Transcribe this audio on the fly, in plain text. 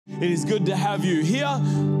It is good to have you here.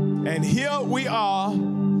 And here we are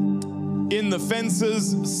in the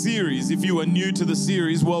Fences series. If you are new to the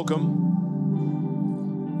series, welcome.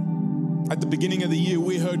 At the beginning of the year,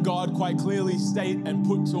 we heard God quite clearly state and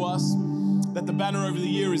put to us that the banner over the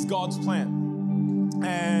year is God's plan.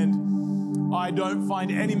 And I don't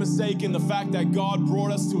find any mistake in the fact that God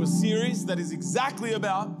brought us to a series that is exactly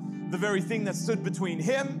about the very thing that stood between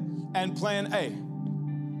Him and plan A.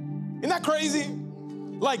 Isn't that crazy?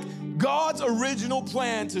 Like, God's original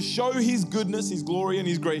plan to show His goodness, His glory, and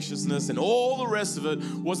His graciousness, and all the rest of it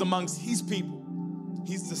was amongst His people,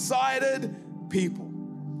 His decided people.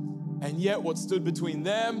 And yet what stood between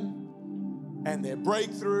them and their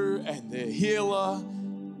breakthrough and their healer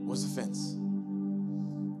was offense.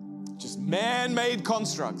 Just man-made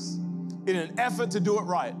constructs in an effort to do it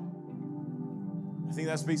right. I think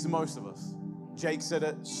that speaks to most of us. Jake said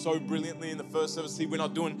it so brilliantly in the first service. See, we're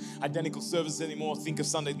not doing identical services anymore. Think of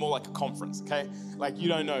Sundays more like a conference, okay? Like, you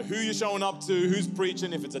don't know who you're showing up to, who's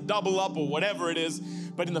preaching, if it's a double up or whatever it is.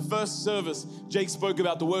 But in the first service, Jake spoke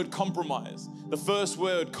about the word compromise. The first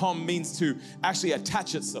word, means to actually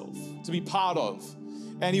attach itself, to be part of.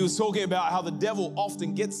 And he was talking about how the devil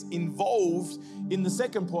often gets involved in the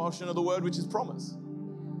second portion of the word, which is promise.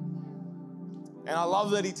 And I love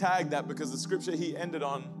that he tagged that, because the scripture he ended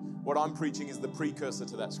on, what I'm preaching, is the precursor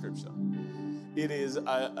to that scripture. It is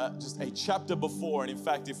just a chapter before. And in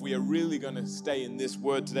fact, if we are really going to stay in this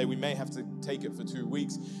word today, we may have to take it for 2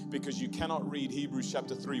 weeks, because you cannot read Hebrews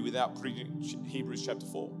chapter 3 without reading Hebrews chapter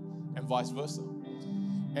 4, and vice versa.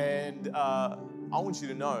 And I want you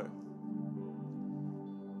to know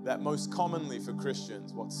that most commonly for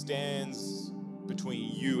Christians, what stands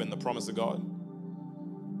between you and the promise of God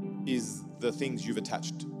is the things you've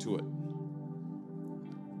attached to it.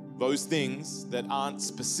 Those things that aren't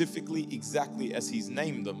specifically exactly as He's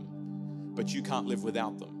named them, but you can't live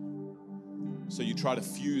without them. So you try to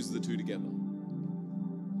fuse the two together.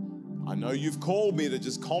 I know you've called me to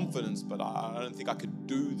just confidence, but I don't think I could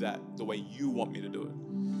do that the way you want me to do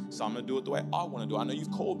it. So I'm going to do it the way I want to do it. I know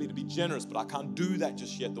you've called me to be generous, but I can't do that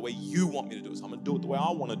just yet the way you want me to do it. So I'm going to do it the way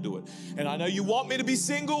I want to do it. And I know you want me to be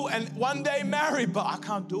single and one day married, but I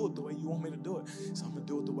can't do it the way you want me to do it. So I'm going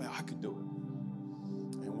to do it the way I can do it.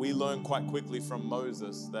 We learn quite quickly from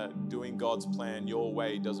Moses that doing God's plan your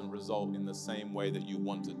way doesn't result in the same way that you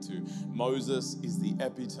want it to. Moses is the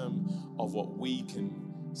epitome of what we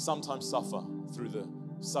can sometimes suffer through the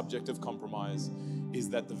subject of compromise, is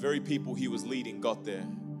that the very people he was leading got there,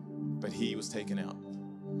 but he was taken out.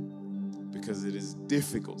 Because it is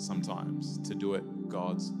difficult sometimes to do it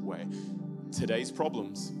God's way. Today's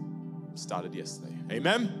problems started yesterday.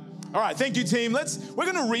 Amen? All right, thank you, team. We're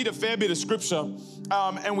going to read a fair bit of scripture,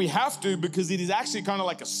 and we have to, because it is actually kind of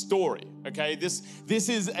like a story, okay? This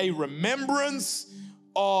is a remembrance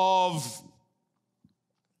of,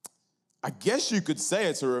 I guess you could say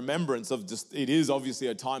it's a remembrance of just, it is obviously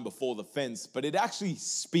a time before the fence, but it actually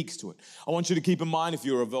speaks to it. I want you to keep in mind, if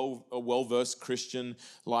you're a well-versed Christian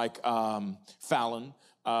like Fallon,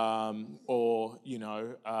 or,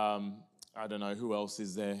 I don't know, who else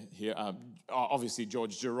is there here? Obviously,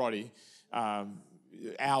 George Girotti,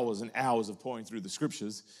 hours and hours of pouring through the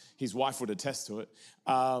scriptures. His wife would attest to it.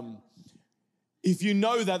 If you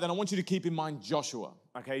know that, then I want you to keep in mind Joshua.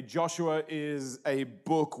 Okay, Joshua is a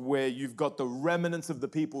book where you've got the remnants of the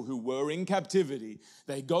people who were in captivity.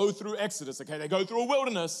 They go through Exodus, okay? They go through a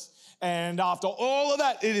wilderness. And after all of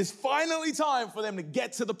that, it is finally time for them to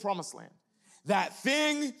get to the promised land. That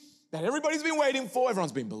thing that everybody's been waiting for,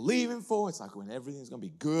 everyone's been believing for. It's like when everything's going to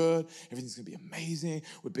be good, everything's going to be amazing.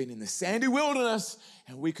 We've been in the sandy wilderness,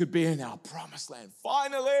 and we could be in our promised land,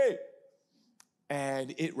 finally.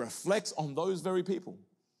 And it reflects on those very people.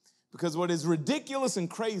 Because what is ridiculous and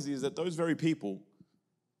crazy is that those very people,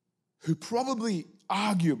 who probably,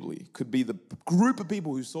 arguably, could be the group of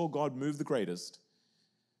people who saw God move the greatest,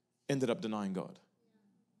 ended up denying God.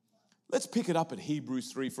 Let's pick it up at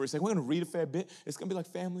Hebrews 3 for a second. We're going to read a fair bit. It's going to be like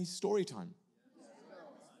family story time.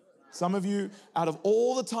 Some of you, out of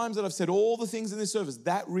all the times that I've said all the things in this service,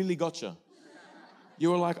 that really got you.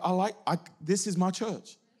 You were like, this is my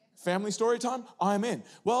church. Family story time, I'm in.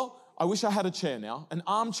 Well, I wish I had a chair now, an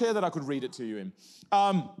armchair that I could read it to you in.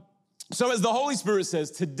 So as the Holy Spirit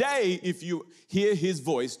says, today, if you hear His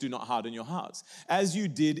voice, do not harden your hearts, as you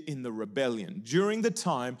did in the rebellion, during the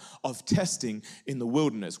time of testing in the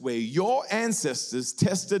wilderness, where your ancestors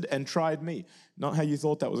tested and tried me. Not how you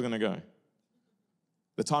thought that was going to go.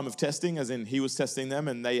 The time of testing, as in He was testing them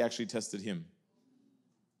and they actually tested Him.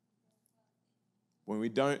 When we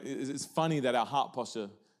don't, it's funny that our heart posture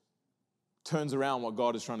turns around what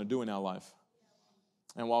God is trying to do in our life.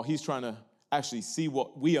 And while He's trying to actually see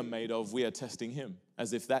what we are made of, we are testing him,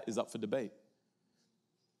 as if that is up for debate.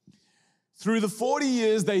 Through the 40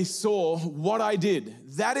 years, they saw what I did.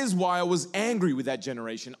 That is why I was angry with that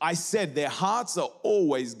generation. I said, their hearts are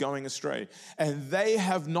always going astray, and they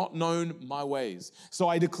have not known my ways. So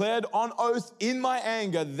I declared on oath in my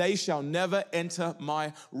anger, they shall never enter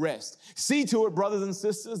my rest. See to it, brothers and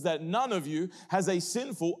sisters, that none of you has a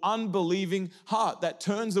sinful, unbelieving heart that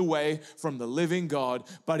turns away from the living God,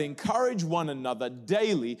 but encourage one another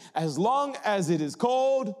daily, as long as it is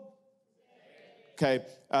called. Okay,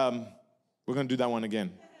 we're going to do that one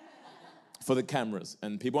again for the cameras.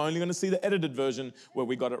 And people are only going to see the edited version where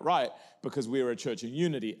we got it right because we are a church in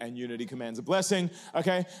unity and unity commands a blessing,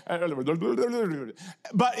 okay?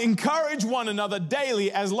 But encourage one another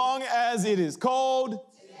daily as long as it is called.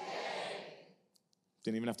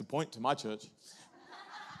 Didn't even have to point to my church.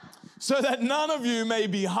 So that none of you may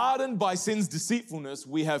be hardened by sin's deceitfulness,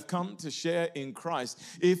 we have come to share in Christ,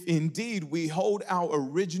 if indeed we hold our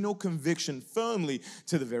original conviction firmly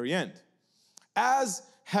to the very end. As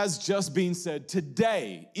has just been said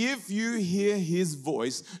today, if you hear his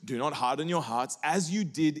voice, do not harden your hearts as you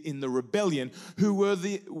did in the rebellion. Who were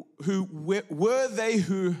they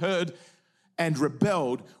who heard and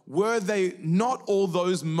rebelled? Were they not all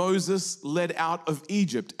those Moses led out of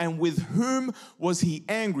Egypt? And with whom was he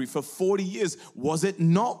angry for 40 years? Was it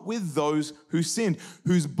not with those who sinned,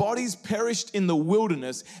 whose bodies perished in the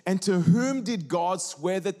wilderness? And to whom did God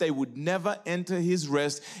swear that they would never enter his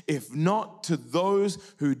rest, if not to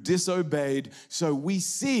those who disobeyed? So we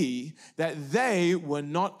see that they were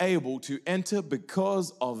not able to enter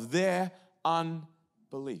because of their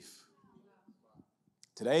unbelief.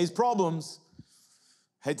 Today's problems,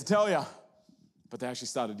 hate to tell you, but they actually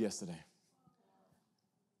started yesterday.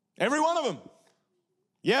 Every one of them.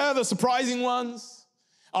 Yeah, the surprising ones.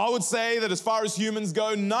 I would say that as far as humans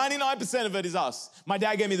go, 99% of it is us. My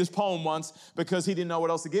dad gave me this poem once because he didn't know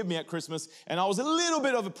what else to give me at Christmas, and I was a little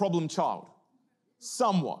bit of a problem child,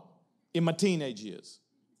 somewhat, in my teenage years.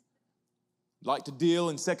 Liked to deal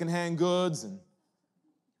in secondhand goods, and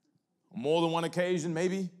on more than one occasion,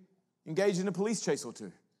 maybe engaged in a police chase or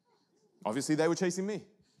two. Obviously, they were chasing me.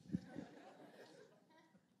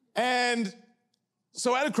 And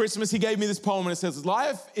so at Christmas, he gave me this poem, and it says,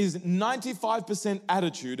 life is 95%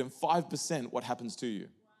 attitude and 5% what happens to you.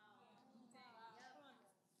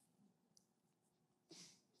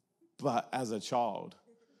 But as a child,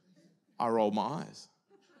 I rolled my eyes.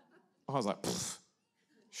 I was like,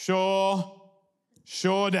 sure,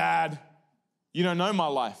 Dad. You don't know my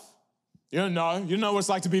life. You don't know what it's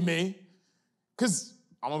like to be me. Because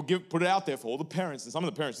I'm going to put it out there for all the parents, and some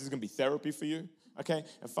of the parents, this is going to be therapy for you, okay?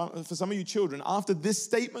 And for some of you children, after this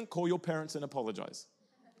statement, call your parents and apologize,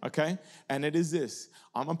 okay? And it is this.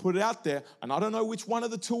 I'm going to put it out there, and I don't know which one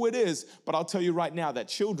of the two it is, but I'll tell you right now that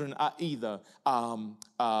children are either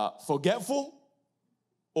forgetful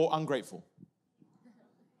or ungrateful.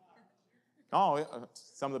 Oh,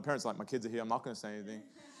 some of the parents are like, my kids are here, I'm not going to say anything.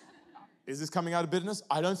 Is this coming out of bitterness?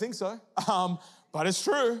 I don't think so, but it's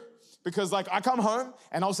true. Because like I come home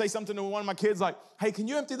and I'll say something to one of my kids like, hey, can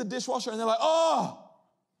you empty the dishwasher? And they're like, oh,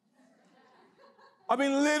 I've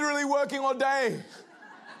been literally working all day.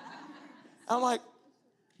 I'm like,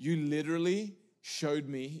 you literally showed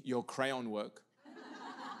me your crayon work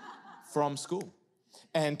from school.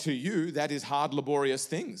 And to you, that is hard, laborious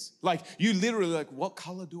things. Like you literally like, what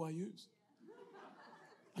color do I use?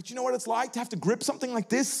 Like, you know what it's like to have to grip something like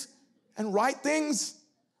this and write things?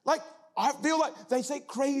 Like, I feel like they say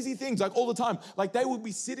crazy things like all the time. Like they would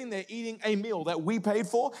be sitting there eating a meal that we paid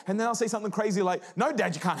for, and then I'll say something crazy like, no,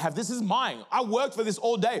 Dad, you can't have this. This is mine. I worked for this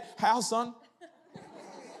all day. How, son?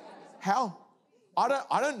 How?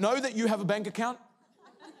 I don't know that you have a bank account.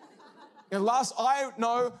 And last I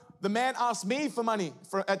know, the man asked me for money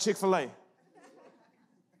at Chick-fil-A.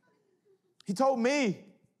 He told me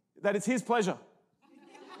that it's his pleasure.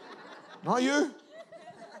 Not you.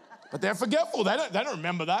 But they're forgetful. They don't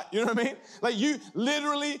remember that. You know what I mean? Like you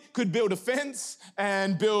literally could build a fence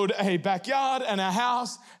and build a backyard and a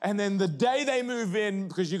house, and then the day they move in,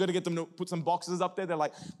 because you got to get them to put some boxes up there, they're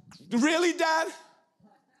like, really, Dad?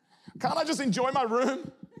 Can't I just enjoy my room?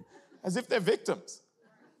 As if they're victims.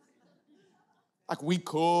 Like we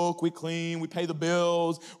cook, we clean, we pay the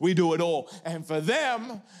bills, we do it all. And for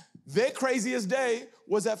them, their craziest day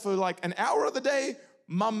was that for like an hour of the day,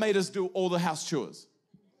 Mom made us do all the house chores.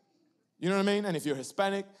 You know what I mean? And if you're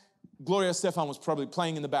Hispanic, Gloria Estefan was probably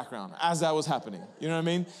playing in the background as that was happening. You know what I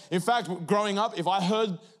mean? In fact, growing up, if I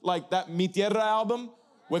heard like that Mi Tierra album,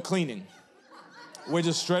 we're cleaning. We're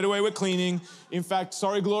just straight away, we're cleaning. In fact,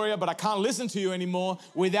 sorry, Gloria, but I can't listen to you anymore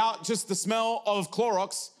without just the smell of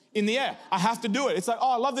Clorox in the air. I have to do it. It's like,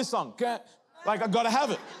 oh, I love this song. Like, I got to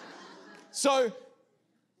have it. So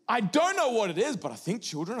I don't know what it is, but I think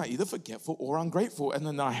children are either forgetful or ungrateful. And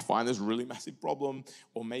then I find this really massive problem,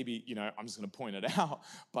 or maybe, I'm just going to point it out,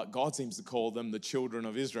 but God seems to call them the children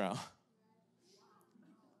of Israel.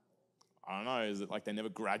 I don't know, is it like they never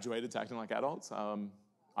graduated to acting like adults?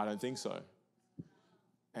 I don't think so.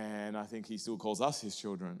 And I think he still calls us his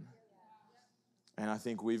children. And I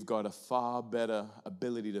think we've got a far better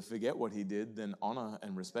ability to forget what he did than honor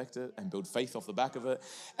and respect it and build faith off the back of it.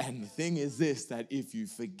 And the thing is this, that if you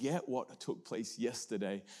forget what took place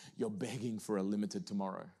yesterday, you're begging for a limited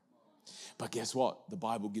tomorrow. But guess what? The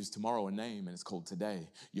Bible gives tomorrow a name, and it's called today.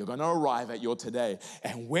 You're going to arrive at your today.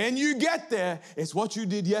 And when you get there, it's what you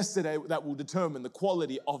did yesterday that will determine the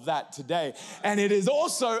quality of that today. And it is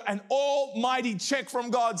also an almighty check from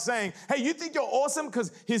God saying, hey, you think you're awesome?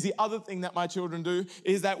 Because here's the other thing that my children do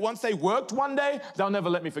is that once they worked one day, they'll never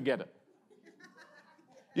let me forget it.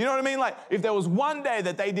 You know what I mean? Like, if there was one day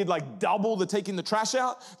that they did like double the taking the trash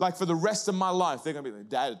out, like for the rest of my life, they're going to be like,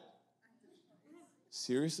 Dad,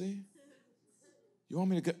 seriously? You want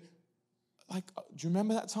me to go? Like, do you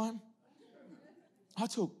remember that time? I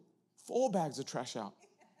took 4 bags of trash out.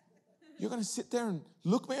 You're going to sit there and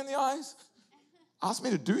look me in the eyes? Ask me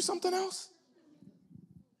to do something else?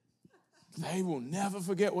 They will never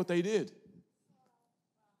forget what they did.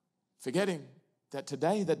 Forgetting that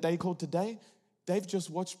today, that day called today, they've just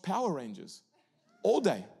watched Power Rangers all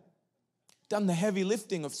day. Done the heavy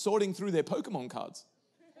lifting of sorting through their Pokemon cards.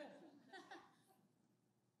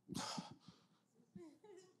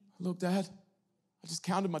 Look, Dad, I just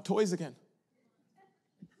counted my toys again.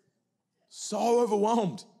 So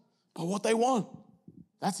overwhelmed by what they want.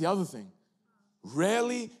 That's the other thing.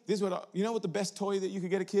 Rarely, this is what you know what the best toy that you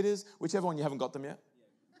could get a kid is? Whichever one you haven't got them yet.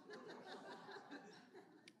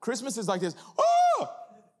 Christmas is like this. Oh!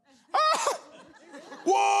 Ah!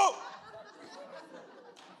 Whoa!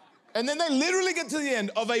 And then they literally get to the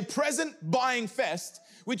end of a present buying fest,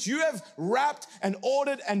 which you have wrapped and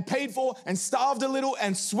ordered and paid for and starved a little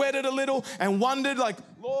and sweated a little and wondered like,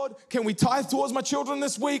 Lord, can we tithe towards my children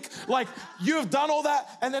this week? Like, you have done all that.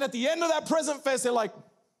 And then at the end of that present fest, they're like,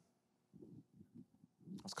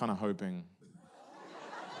 I was kind of hoping.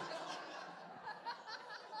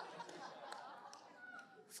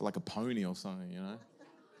 For like a pony or something,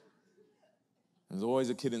 There's always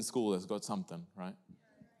a kid in school that's got something, right?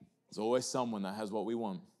 There's always someone that has what we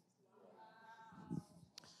want.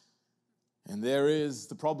 And there is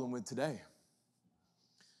the problem with today.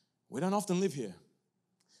 We don't often live here.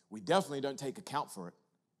 We definitely don't take account for it.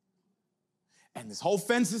 And this whole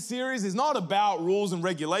Fences series is not about rules and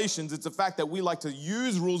regulations. It's the fact that we like to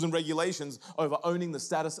use rules and regulations over owning the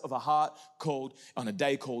status of a heart called on a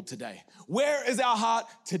day called today. Where is our heart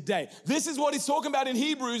today? This is what he's talking about in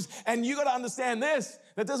Hebrews. And you got to understand this,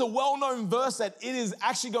 that there's a well-known verse that it is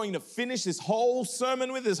actually going to finish this whole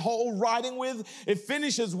sermon with, this whole writing with. It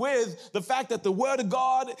finishes with the fact that the word of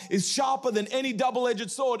God is sharper than any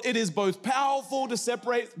double-edged sword. It is both powerful to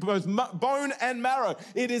separate both bone and marrow.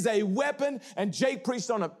 It is a weapon, and Jake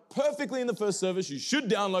preached on it perfectly in the first service. You should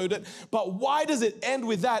download it. But why does it end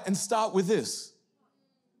with that and start with this?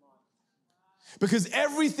 Because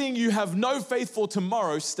everything you have no faith for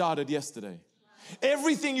tomorrow started yesterday.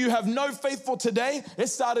 Everything you have no faith for today, it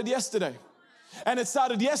started yesterday. And it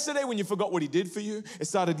started yesterday when you forgot what he did for you. It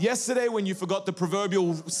started yesterday when you forgot the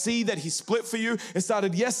proverbial sea that he split for you. It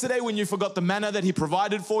started yesterday when you forgot the manna that he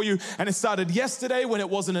provided for you. And it started yesterday when it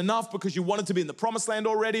wasn't enough because you wanted to be in the promised land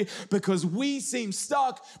already, because we seem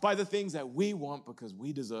stuck by the things that we want because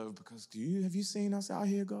we deserve. Because have you seen us out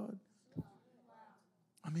here, God?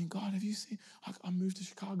 I mean, God, have you seen? I moved to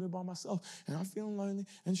Chicago by myself and I'm feeling lonely.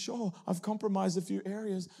 And sure, I've compromised a few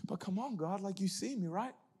areas, but come on, God, like you see me,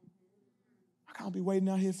 right? I can't be waiting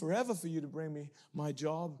out here forever for you to bring me my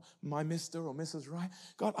job, my Mr. or Mrs. Right.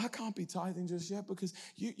 God, I can't be tithing just yet because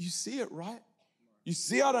you see it, right? You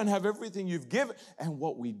see I don't have everything you've given. And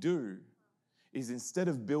what we do is instead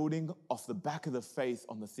of building off the back of the faith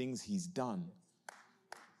on the things he's done,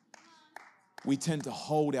 we tend to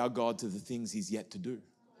hold our God to the things he's yet to do.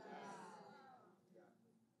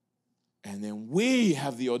 And then we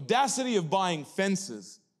have the audacity of buying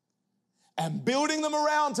fences and building them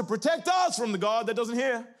around to protect us from the God that doesn't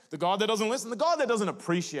hear, the God that doesn't listen, the God that doesn't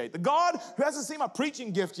appreciate, the God who hasn't seen my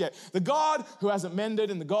preaching gift yet, the God who hasn't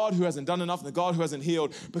mended, and the God who hasn't done enough, and the God who hasn't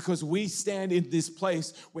healed, because we stand in this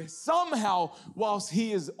place where somehow, whilst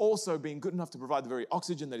he is also being good enough to provide the very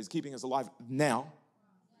oxygen that is keeping us alive now,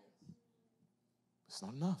 it's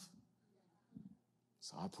not enough.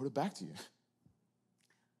 So I put it back to you.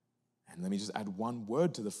 And let me just add one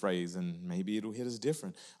word to the phrase, and maybe it'll hit us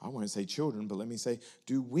different. I won't say children, but let me say,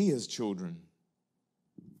 do we as children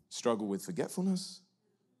struggle with forgetfulness?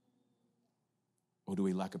 Or do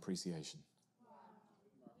we lack appreciation?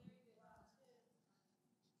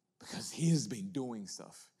 Because he has been doing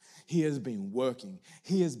stuff. He has been working.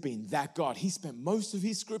 He has been that God. He spent most of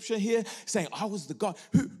his scripture here saying, I was the God.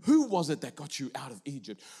 Who was it that got you out of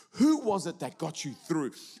Egypt? Who was it that got you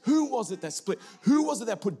through? Who was it that split? Who was it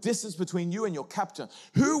that put distance between you and your captor?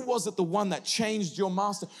 Who was it the one that changed your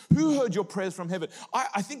master? Who heard your prayers from heaven?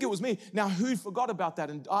 I think it was me. Now, who forgot about that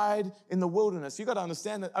and died in the wilderness? You got to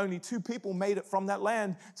understand that only 2 people made it from that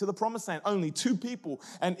land to the promised land. Only 2 people.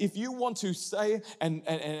 And if you want to say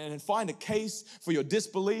and find a case for your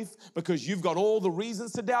disbelief, because you've got all the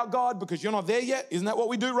reasons to doubt God because you're not there yet. Isn't that what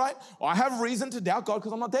we do, right? Well, I have reason to doubt God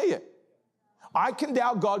because I'm not there yet. I can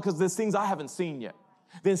doubt God because there's things I haven't seen yet.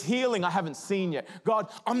 There's healing I haven't seen yet.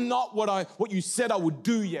 God, I'm not what you said I would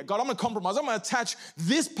do yet. God, I'm going to compromise. I'm going to attach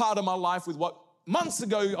this part of my life with what months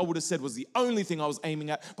ago I would have said was the only thing I was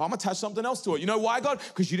aiming at, but I'm going to attach something else to it. You know why, God?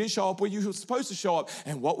 Because you didn't show up where you were supposed to show up.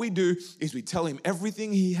 And what we do is we tell him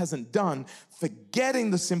everything he hasn't done,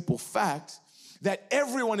 forgetting the simple fact that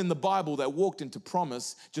everyone in the Bible that walked into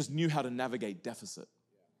promise just knew how to navigate deficit.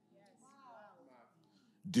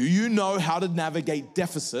 Do you know how to navigate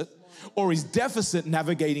deficit, or is deficit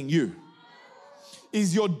navigating you?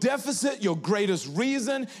 Is your deficit your greatest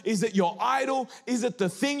reason? Is it your idol? Is it the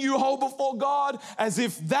thing you hold before God as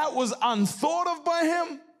if that was unthought of by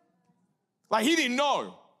him? Like he didn't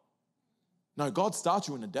know. No, God starts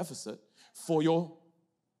you in a deficit for your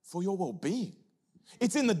well-being.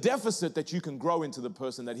 It's in the deficit that you can grow into the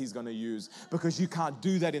person that he's going to use, because you can't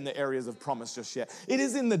do that in the areas of promise just yet. It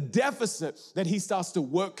is in the deficit that he starts to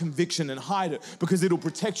work conviction and hide it, because it'll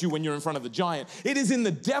protect you when you're in front of the giant. It is in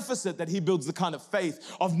the deficit that he builds the kind of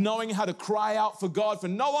faith of knowing how to cry out for God for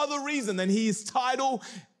no other reason than his title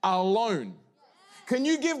alone. Can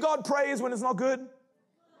you give God praise when it's not good?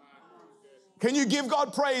 Can you give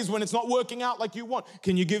God praise when it's not working out like you want?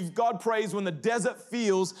 Can you give God praise when the desert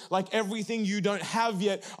feels like everything you don't have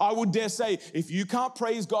yet? I would dare say, if you can't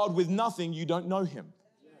praise God with nothing, you don't know him.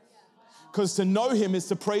 Because to know him is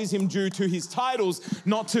to praise him due to his titles,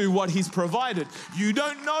 not to what he's provided. You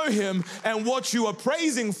don't know him, and what you are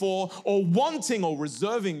praising for or wanting or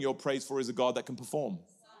reserving your praise for is a God that can perform.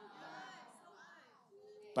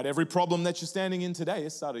 But every problem that you're standing in today,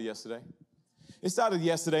 it started yesterday. It started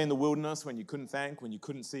yesterday in the wilderness when you couldn't thank, when you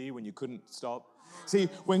couldn't see, when you couldn't stop. See,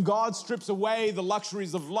 when God strips away the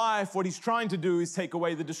luxuries of life, what he's trying to do is take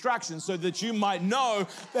away the distractions so that you might know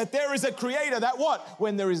that there is a creator that what?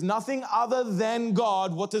 When there is nothing other than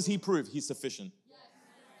God, what does he prove? He's sufficient.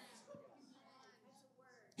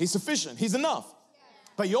 He's sufficient. He's enough.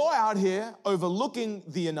 But you're out here overlooking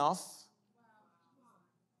the enough,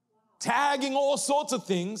 tagging all sorts of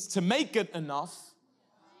things to make it enough,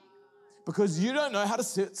 because you don't know how to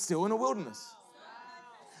sit still in a wilderness.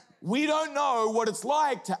 We don't know what it's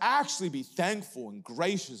like to actually be thankful and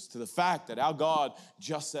gracious to the fact that our God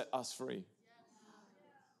just set us free.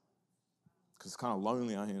 Because it's kind of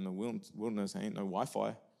lonely out here in the wilderness. Ain't no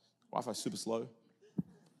Wi-Fi. Wi-Fi's super slow.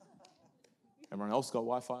 Everyone else got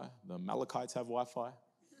Wi-Fi. The Amalekites have Wi-Fi.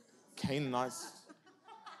 Canaanites,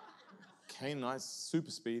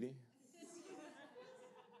 super speedy.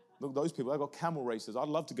 Look, those people, they got camel races. I'd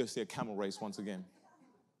love to go see a camel race once again.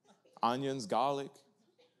 Onions, garlic.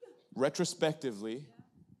 Retrospectively,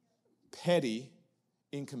 petty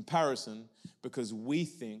in comparison, because we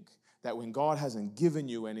think that when God hasn't given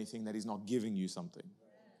you anything, that he's not giving you something.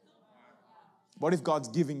 What if God's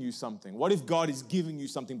giving you something? What if God is giving you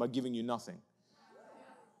something by giving you nothing?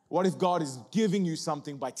 What if God is giving you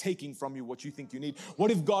something by taking from you what you think you need?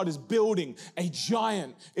 What if God is building a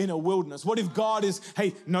giant in a wilderness? What if God is,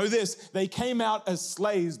 hey, know this, they came out as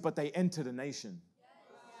slaves, but they entered a nation.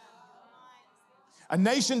 A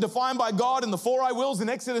nation defined by God in the 4 I wills in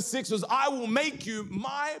Exodus 6 was, I will make you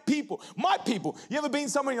my people. My people. You ever been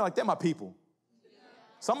somewhere and you're like, they're my people?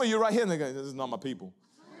 Some of you right here, and they're going, this is not my people.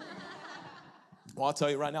 Well, I'll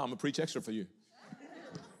tell you right now, I'm going to preach extra for you.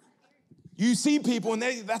 You see people and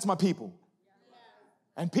that's my people.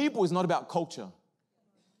 And people is not about culture.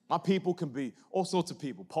 My people can be all sorts of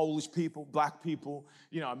people. Polish people, black people,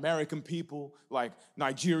 American people, like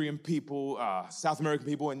Nigerian people, South American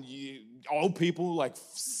people, and old people, like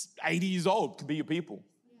 80 years old can be your people.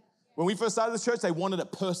 When we first started this church, they wanted a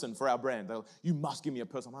person for our brand. They're like, you must give me a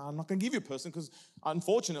person. I'm not going to give you a person because,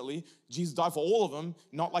 unfortunately, Jesus died for all of them,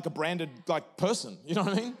 not like a branded person. You know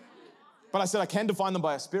what I mean? But I said I can define them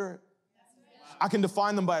by a spirit. I can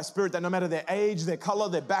define them by a spirit that no matter their age, their color,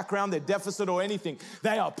 their background, their deficit or anything,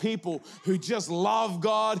 they are people who just love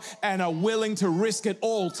God and are willing to risk it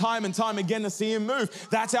all time and time again to see him move.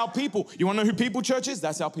 That's our people. You want to know who people church is?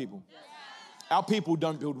 That's our people. Our people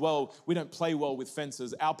don't build well. We don't play well with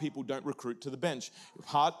fences. Our people don't recruit to the bench.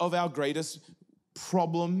 Part of our greatest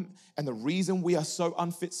problem and the reason we are so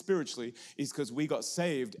unfit spiritually is because we got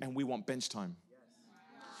saved and we want bench time.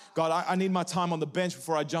 God, I need my time on the bench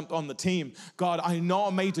before I jump on the team. God, I know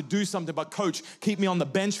I'm made to do something, but coach, keep me on the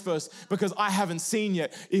bench first because I haven't seen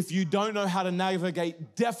yet. If you don't know how to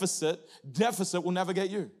navigate deficit will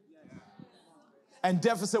navigate you. And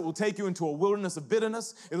deficit will take you into a wilderness of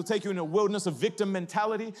bitterness. It'll take you into a wilderness of victim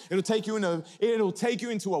mentality. It'll take you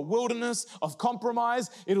into a wilderness of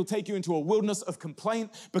compromise. It'll take you into a wilderness of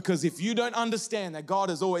complaint because if you don't understand that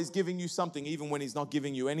God is always giving you something even when he's not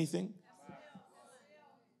giving you anything,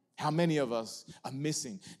 how many of us are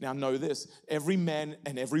missing? Now know this, every man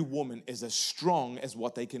and every woman is as strong as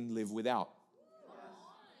what they can live without.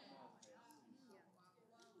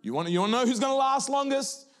 You want to know who's going to last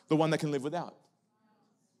longest? The one that can live without.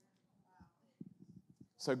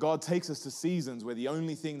 So God takes us to seasons where the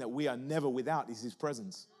only thing that we are never without is his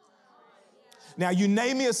presence. Now, you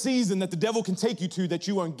name me a season that the devil can take you to that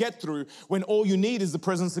you won't get through when all you need is the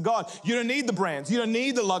presence of God. You don't need the brands. You don't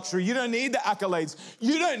need the luxury. You don't need the accolades.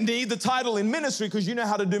 You don't need the title in ministry because you know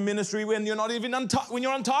how to do ministry when you're not even when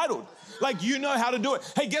you're untitled. Like, you know how to do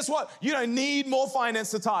it. Hey, guess what? You don't need more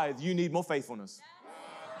finance to tithe. You need more faithfulness.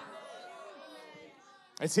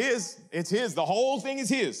 It's his. It's his. The whole thing is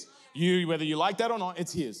his. Whether you like that or not,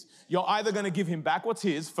 it's his. You're either going to give him back what's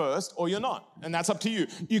his first or you're not. And that's up to you.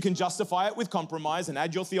 You can justify it with compromise and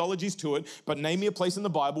add your theologies to it, but name me a place in the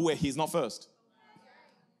Bible where he's not first.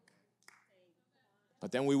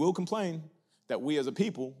 But then we will complain that we as a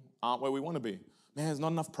people aren't where we want to be. Man, there's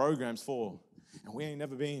not enough programs for, and we ain't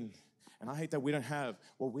never been. And I hate that we don't have.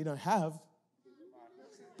 Well, we don't have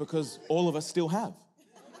because all of us still have.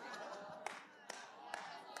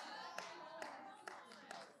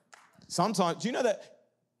 Sometimes, do you know that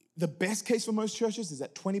the best case for most churches is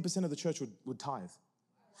that 20% of the church would tithe?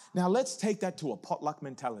 Now, let's take that to a potluck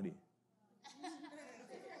mentality.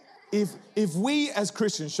 If we as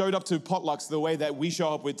Christians showed up to potlucks the way that we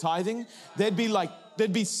show up with tithing, there's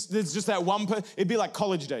just that it'd be like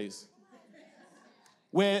college days,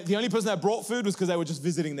 where the only person that brought food was because they were just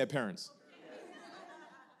visiting their parents.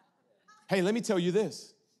 Hey, let me tell you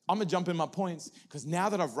this. I'm going to jump in my points because now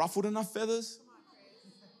that I've ruffled enough feathers,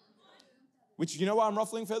 which, you know why I'm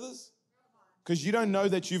ruffling feathers? Because you don't know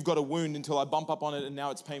that you've got a wound until I bump up on it and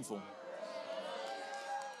now it's painful.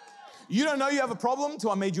 You don't know you have a problem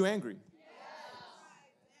until I made you angry.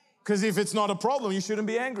 Because if it's not a problem, you shouldn't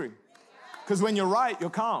be angry. Because when you're right,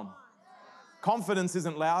 you're calm. Confidence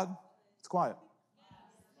isn't loud, it's quiet.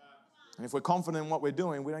 And if we're confident in what we're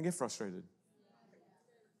doing, we don't get frustrated.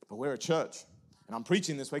 But we're a church. And I'm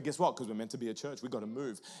preaching this way, guess what? Because we're meant to be a church. We've got to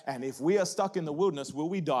move. And if we are stuck in the wilderness, will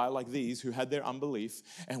we die like these who had their unbelief?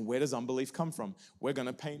 And where does unbelief come from? We're going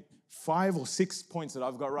to paint 5 or 6 points that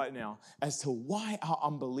I've got right now as to why our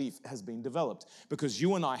unbelief has been developed. Because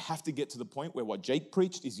you and I have to get to the point where what Jake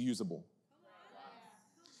preached is usable.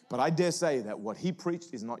 But I dare say that what he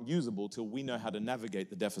preached is not usable till we know how to navigate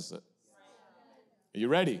the deficit. Are you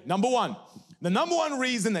ready? Number one. The number one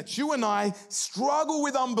reason that you and I struggle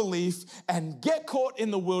with unbelief and get caught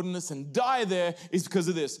in the wilderness and die there is because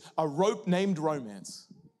of this, a rope named romance.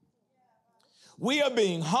 We are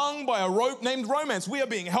being hung by a rope named romance. We are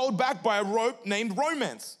being held back by a rope named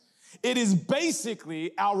romance. It is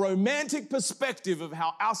basically our romantic perspective of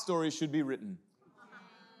how our story should be written.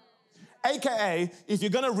 AKA, if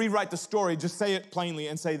you're going to rewrite the story, just say it plainly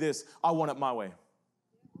and say this, I want it my way.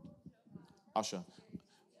 Usher.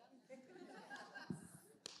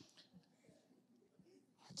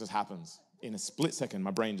 It just happens. In a split second, my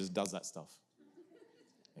brain just does that stuff.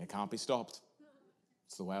 It can't be stopped.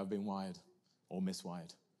 It's the way I've been wired or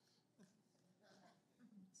miswired.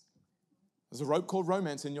 There's a rope called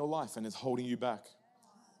romance in your life and it's holding you back.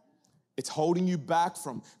 It's holding you back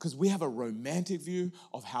because we have a romantic view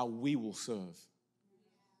of how we will serve.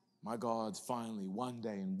 My God's finally one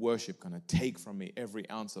day in worship going to take from me every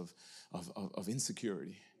ounce of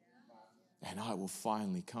insecurity. And I will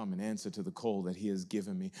finally come and answer to the call that he has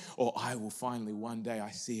given me. Or I will finally, one day I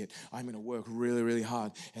see it. I'm going to work really, really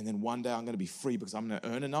hard. And then one day I'm going to be free because I'm going to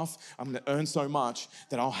earn enough. I'm going to earn so much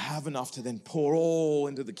that I'll have enough to then pour all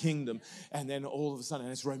into the kingdom. And then all of a sudden,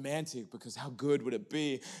 and it's romantic because how good would it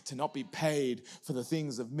be to not be paid for the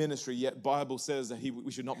things of ministry? Yet Bible says that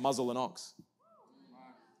we should not muzzle an ox.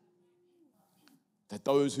 That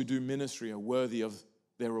those who do ministry are worthy of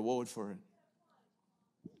their reward for it.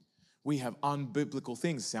 We have unbiblical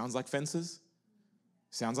things. Sounds like fences?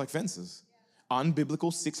 Sounds like fences.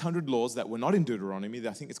 Unbiblical 600 laws that were not in Deuteronomy.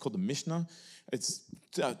 I think it's called the Mishnah. It's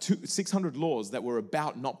 600 laws that were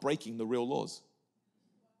about not breaking the real laws.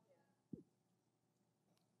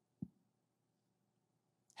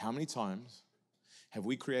 How many times have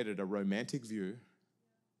we created a romantic view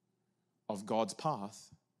of God's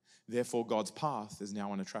path, therefore God's path is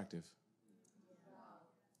now unattractive?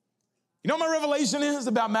 You know what my revelation is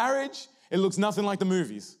about marriage? It looks nothing like the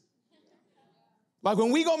movies. Like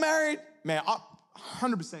when we got married, man, I'm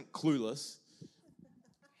 100% clueless.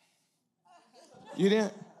 You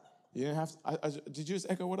didn't have to, did you just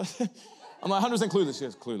echo what I said? I'm like 100% clueless.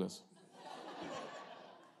 Yes, clueless.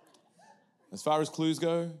 As far as clues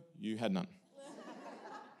go, you had none.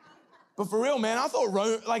 But for real, man, I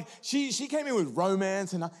thought, she came in with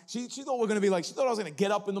romance, and she thought we're gonna be like, she thought I was gonna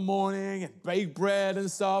get up in the morning and bake bread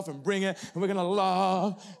and stuff and bring it, and we're gonna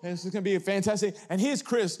love, and it's gonna be fantastic. And here's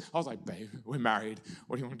Chris. I was like, babe, we're married.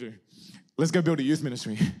 What do you want to do? Let's go build a youth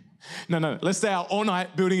ministry. No, let's stay out all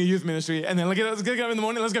night building a youth ministry, and then let's get up in the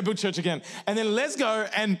morning, let's go build church again. And then let's go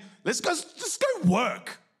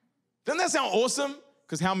work. Doesn't that sound awesome?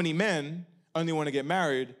 Because how many men only want to get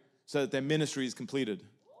married so that their ministry is completed?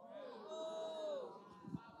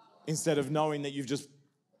 Instead of knowing that you've just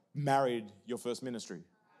married your first ministry.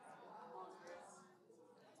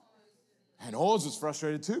 And Oz was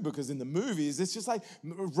frustrated too, because in the movies, it's just like,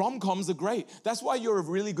 rom-coms are great. That's why you're a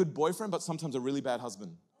really good boyfriend, but sometimes a really bad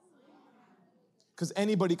husband. Because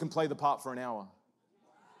anybody can play the part for an hour.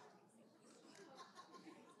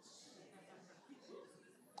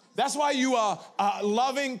 That's why you are a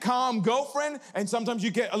loving, calm girlfriend, and sometimes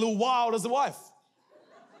you get a little wild as a wife.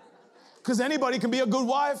 Because anybody can be a good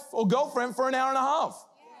wife or girlfriend for an hour and a half.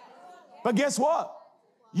 But guess what?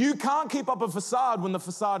 You can't keep up a facade when the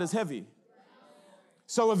facade is heavy.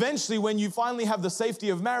 So eventually, when you finally have the safety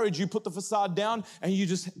of marriage, you put the facade down and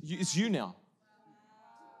it's you now.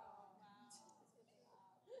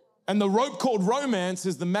 And the rope called romance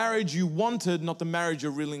is the marriage you wanted, not the marriage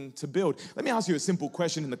you're willing to build. Let me ask you a simple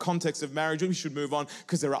question in the context of marriage. We should move on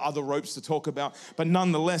because there are other ropes to talk about. But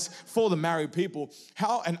nonetheless, for the married people,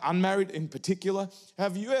 and unmarried in particular,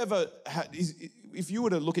 have you ever had, if you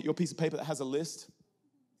were to look at your piece of paper that has a list,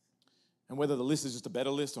 and whether the list is just a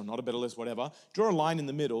better list or not a better list, whatever, draw a line in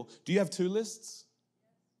the middle. Do you have two lists?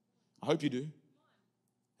 I hope you do.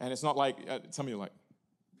 And it's not like, some of you are like,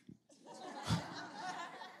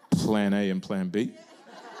 Plan A and Plan B.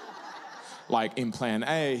 Like in Plan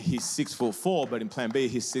A, he's 6'4", but in Plan B,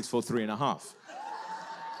 he's 6'3.5".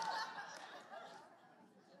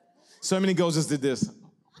 So many girls just did this.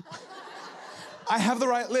 I have the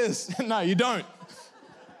right list. No, you don't.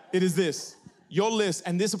 It is this. Your list,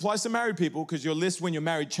 and this applies to married people, because your list when you're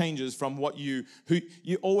married changes from who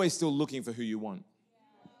you're always still looking for who you want.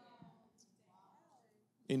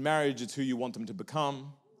 In marriage, it's who you want them to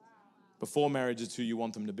become. Before marriage, it's who you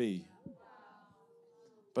want them to be.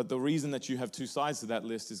 But the reason that you have two sides to that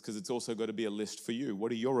list is because it's also got to be a list for you.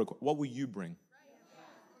 What will you bring?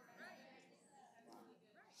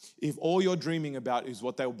 If all you're dreaming about is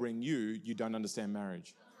what they'll bring you, you don't understand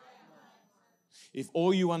marriage. If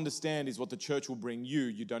all you understand is what the church will bring you,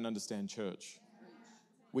 you don't understand church,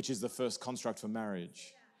 which is the first construct for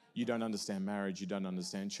marriage. You don't understand marriage, you don't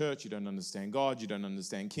understand church, you don't understand God, you don't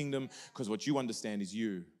understand kingdom, because what you understand is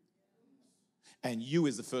you. And you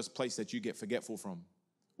is the first place that you get forgetful from,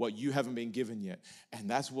 what you haven't been given yet. And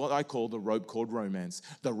that's what I call the rope called romance.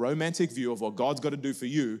 The romantic view of what God's got to do for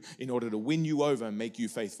you in order to win you over and make you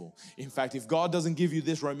faithful. In fact, if God doesn't give you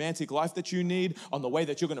this romantic life that you need, on the way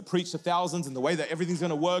that you're going to preach to thousands and the way that everything's going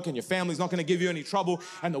to work and your family's not going to give you any trouble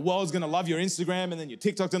and the world's going to love your Instagram and then your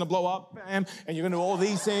TikTok's going to blow up, bam, and you're going to do all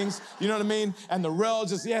these things, you know what I mean? And the world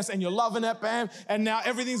just, yes, and you're loving it, bam, and now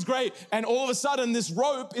everything's great. And all of a sudden, this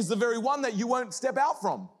rope is the very one that you won't step out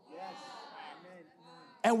from.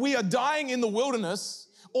 And we are dying in the wilderness,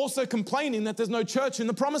 also complaining that there's no church in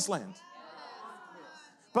the promised land.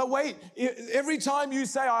 But wait, every time you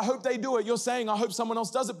say, I hope they do it, you're saying, I hope someone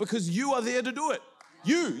else does it, because you are there to do it.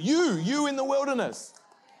 You in the wilderness.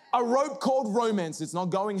 A rope called romance. It's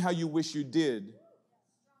not going how you wish you did.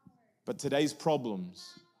 But today's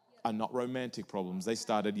problems are not romantic problems. They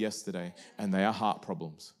started yesterday, and they are heart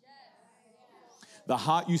problems. The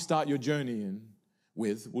heart you start your journey in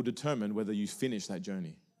with will determine whether you finish that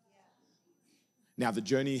journey. Now, the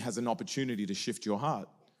journey has an opportunity to shift your heart,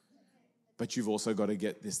 but you've also got to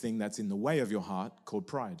get this thing that's in the way of your heart called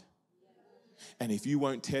pride. And if you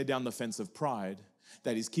won't tear down the fence of pride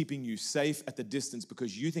that is keeping you safe at the distance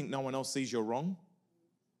because you think no one else sees you're wrong,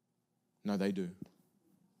 no, they do.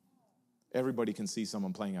 everybody can see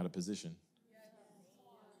someone playing out of position.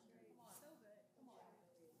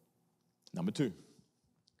 Number 2,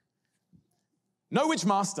 know which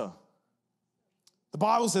master. The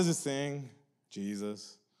Bible says this thing,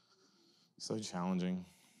 Jesus, so challenging.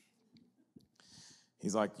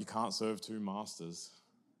 He's like, you can't serve 2 masters.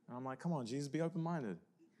 And I'm like, come on, Jesus, be open-minded.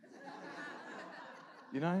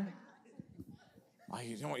 You know? Like,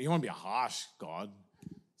 you don't want to be a harsh God.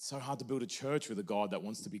 It's so hard to build a church with a God that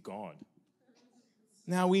wants to be God.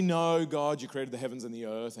 Now we know, God, you created the heavens and the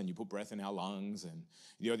earth and you put breath in our lungs and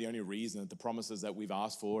you're the only reason that the promises that we've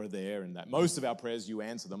asked for are there and that most of our prayers, you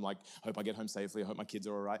answer them like, hope I get home safely, I hope my kids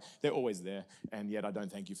are all right. They're always there, and yet I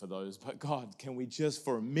don't thank you for those. But God, can we just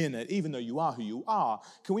for a minute, even though you are who you are,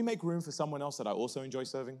 can we make room for someone else that I also enjoy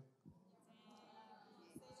serving?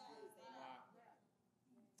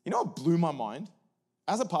 You know what blew my mind?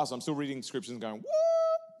 As a pastor, I'm still reading scriptures and going, what?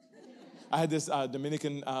 I had this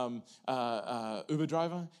Dominican Uber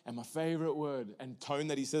driver, and my favorite word and tone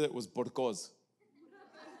that he said it was por cos.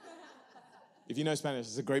 If you know Spanish,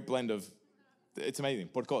 it's a great blend of, it's amazing,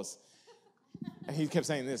 por cos. And he kept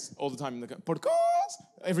saying this all the time in the car, por cos,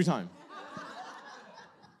 every time.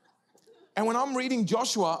 And when I'm reading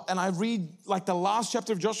Joshua and I read like the last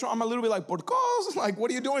chapter of Joshua, I'm a little bit like, por cos? Like, what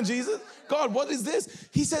are you doing, Jesus? God, what is this?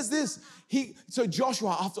 He says this. So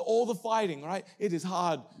Joshua, after all the fighting, right? It is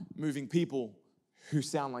hard moving people who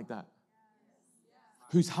sound like that.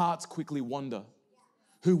 Whose hearts quickly wander.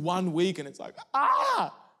 Who one week and it's like,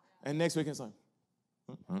 ah! And next week it's like,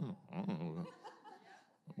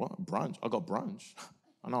 what, brunch? I got brunch.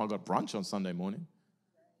 I know I got brunch on Sunday morning.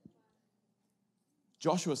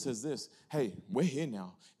 Joshua says this, hey, we're here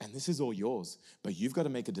now, and this is all yours, but you've got to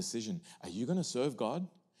make a decision. Are you going to serve God?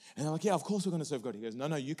 And they're like, yeah, of course we're going to serve God. He goes,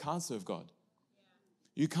 no, you can't serve God.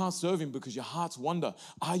 You can't serve him because your hearts wonder,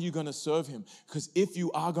 are you going to serve him? Because if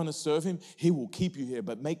you are going to serve him, he will keep you here.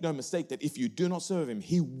 But make no mistake that if you do not serve him,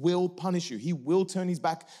 he will punish you. He will turn his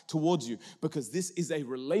back towards you because this is a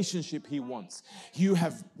relationship he wants. You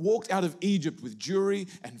have walked out of Egypt with jewelry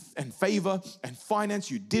and favor and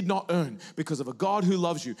finance you did not earn because of a God who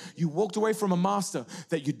loves you. You walked away from a master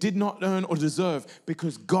that you did not earn or deserve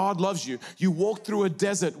because God loves you. You walked through a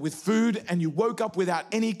desert with food and you woke up without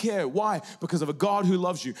any care. Why? Because of a God who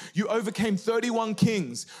loves you. You overcame 31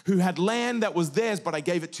 kings who had land that was theirs, but I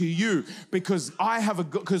gave it to you because I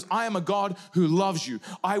am a God who loves you.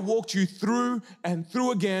 I walked you through and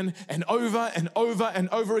through again and over and over and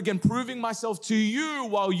over again, proving myself to you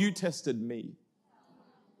while you tested me.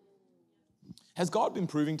 Has God been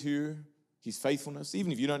proving to you his faithfulness?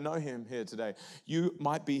 Even if you don't know him here today, you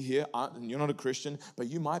might be here, and you're not a Christian, but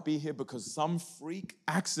you might be here because some freak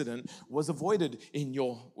accident was avoided in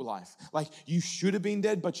your life. Like you should have been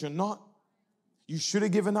dead, but you're not. You should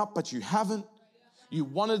have given up, but you haven't. You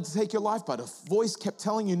wanted to take your life, but a voice kept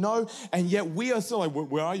telling you no, and yet we are still like,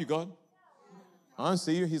 where are you, God? I don't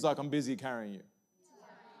see you. He's like, I'm busy carrying you.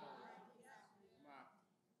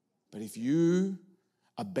 But if you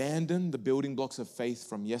abandon the building blocks of faith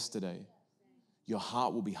from yesterday, your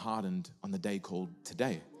heart will be hardened on the day called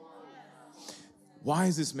today. Why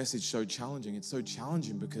is this message so challenging? It's so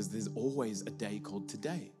challenging because there's always a day called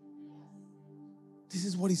today. This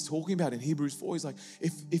is what he's talking about in Hebrews 4. He's like,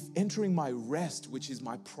 if entering my rest, which is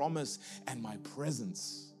my promise and my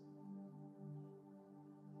presence,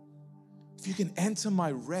 if you can enter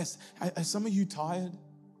my rest, are some of you tired?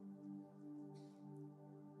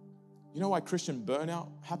 You know why Christian burnout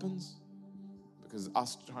happens? Because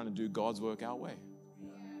us trying to do God's work our way.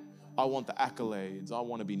 I want the accolades. I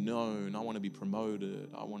want to be known. I want to be promoted.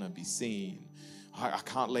 I want to be seen. I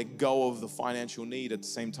can't let go of the financial need at the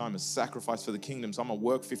same time as sacrifice for the kingdom. So I'm going to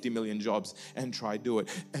work 50 million jobs and try do it.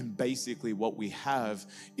 And basically what we have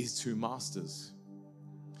is 2 masters.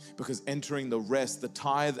 Because entering the rest, the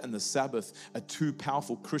tithe and the Sabbath are 2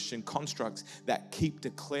 powerful Christian constructs that keep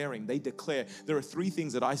declaring. They declare. There are 3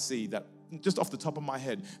 things that I see that just off the top of my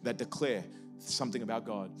head that declare something about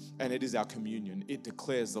God, and it is our communion. It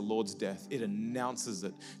declares the Lord's death. It announces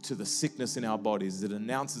it to the sickness in our bodies. It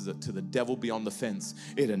announces it to the devil beyond the fence.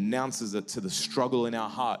 It announces it to the struggle in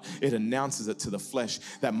our heart. It announces it to the flesh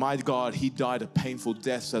that my God, he died a painful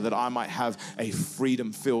death so that I might have a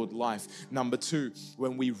freedom-filled life. Number 2,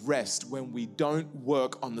 when we rest, when we don't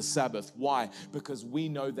work on the Sabbath. Why? Because we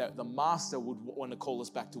know that the master would want to call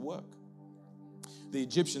us back to work. The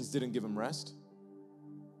Egyptians didn't give him rest.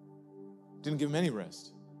 Didn't give him any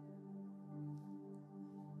rest.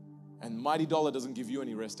 And Mighty Dollar doesn't give you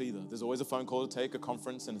any rest either. There's always a phone call to take, a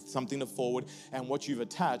conference, and something to forward. And what you've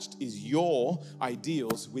attached is your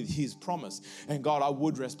ideals with his promise. And God, I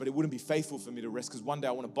would rest, but it wouldn't be faithful for me to rest because one day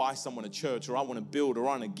I want to buy someone a church, or I want to build, or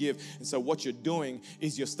I want to give. And so what you're doing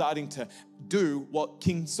is you're starting to do what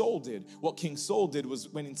King Saul did. What King Saul did was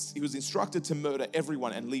when he was instructed to murder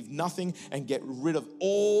everyone and leave nothing and get rid of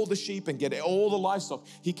all the sheep and get all the livestock,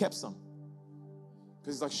 he kept some.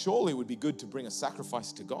 Because it's like, surely it would be good to bring a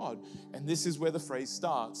sacrifice to God. And this is where the phrase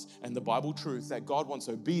starts and the Bible truth that God wants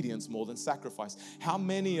obedience more than sacrifice. How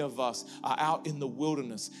many of us are out in the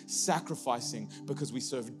wilderness sacrificing because we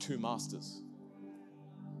serve two masters?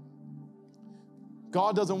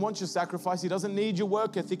 God doesn't want your sacrifice. He doesn't need your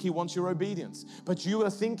work ethic. He wants your obedience. But you are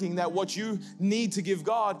thinking that what you need to give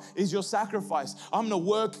God is your sacrifice. I'm going to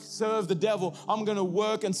work, serve the devil. I'm going to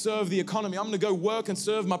work and serve the economy. I'm going to go work and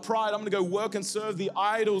serve my pride. I'm going to go work and serve the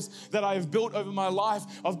idols that I have built over my life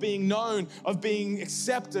of being known, of being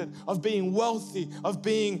accepted, of being wealthy, of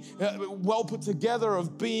being well put together,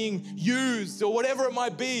 of being used, or whatever it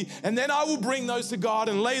might be. And then I will bring those to God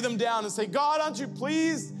and lay them down and say, God, aren't you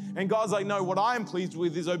pleased? And God's like, no, what I'm pleased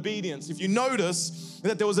with is obedience. If you notice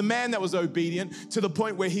that there was a man that was obedient to the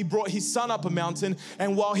point where he brought his son up a mountain,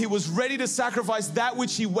 and while he was ready to sacrifice that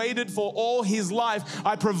which he waited for all his life,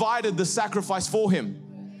 I provided the sacrifice for him.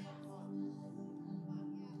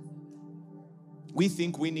 We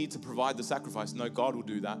think we need to provide the sacrifice. No, God will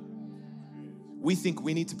do that. We think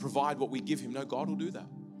we need to provide what we give him. No, God will do that.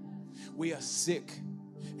 We are sick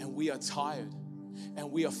and we are tired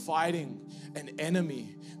and we are fighting an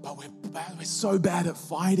enemy, but we're so bad at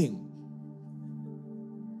fighting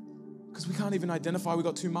because we can't even identify we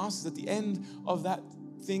got two masters. At the end of that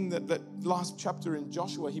thing, that last chapter in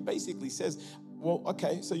Joshua, he basically says, well,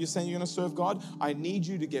 okay, so you're saying you're going to serve God? I need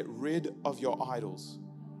you to get rid of your idols.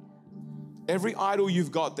 Every idol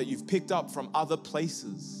you've got that you've picked up from other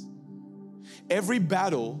places. Every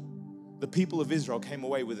battle, the people of Israel came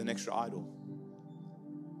away with an extra idol,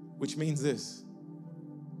 which means this.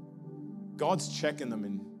 God's checking them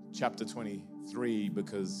in chapter 23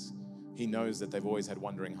 because he knows that they've always had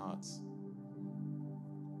wandering hearts.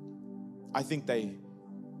 I think they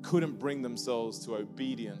couldn't bring themselves to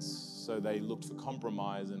obedience, so they looked for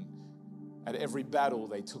compromise, and at every battle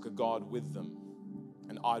they took a god with them,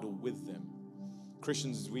 an idol with them.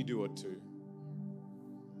 Christians, we do it too.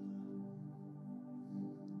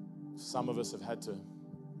 Some of us have had to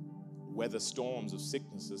weather storms of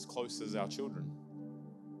sickness as close as our children.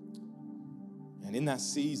 And in that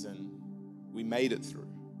season, we made it through.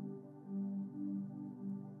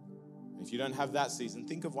 If you don't have that season,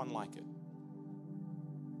 think of one like it.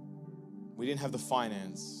 We didn't have the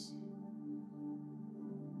finance.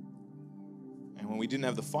 And when we didn't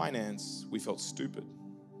have the finance, we felt stupid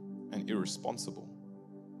and irresponsible.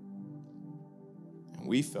 And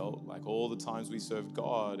we felt like all the times we served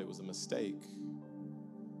God, it was a mistake.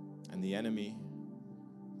 And the enemy,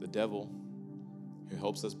 the devil, who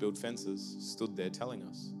helps us build fences, stood there telling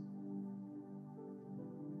us,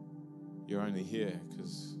 you're only here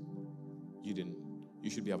because you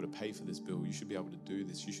should be able to pay for this bill. You should be able to do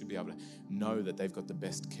this. You should be able to know that they've got the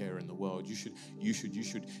best care in the world.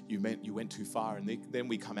 You went too far. And then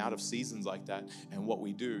we come out of seasons like that, and what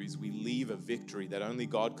we do is we leave a victory that only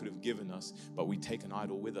God could have given us, but we take an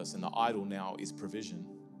idol with us, and the idol now is provision.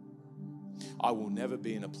 I will never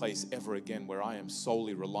be in a place ever again where I am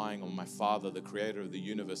solely relying on my Father, the creator of the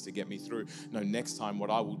universe, to get me through. No, next time what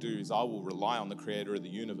I will do is I will rely on the creator of the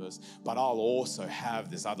universe, but I'll also have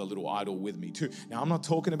this other little idol with me too. Now, I'm not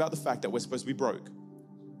talking about the fact that we're supposed to be broke.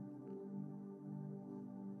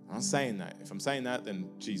 I'm not saying that. If I'm saying that, then,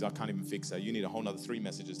 geez, I can't even fix that. You need a whole nother 3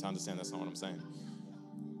 messages to understand that's not what I'm saying.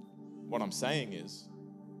 What I'm saying is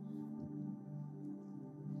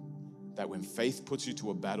that when faith puts you to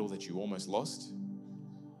a battle that you almost lost,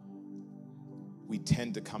 we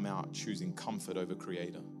tend to come out choosing comfort over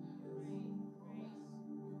Creator.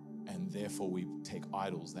 And therefore we take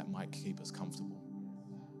idols that might keep us comfortable.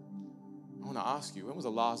 I want to ask you, when was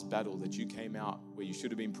the last battle that you came out where you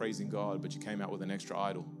should have been praising God, but you came out with an extra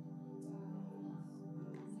idol?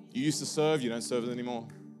 You used to serve, you don't serve it anymore.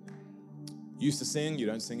 You used to sing, you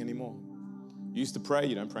don't sing anymore. You used to pray,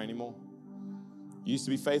 you don't pray anymore. You used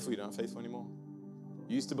to be faithful, you don't faithful anymore.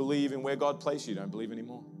 You used to believe in where God placed you, you don't believe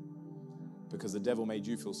anymore. Because the devil made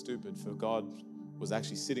you feel stupid, for God was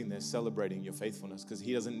actually sitting there celebrating your faithfulness, because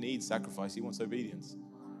he doesn't need sacrifice, he wants obedience.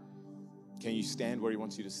 Can you stand where he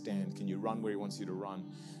wants you to stand? Can you run where he wants you to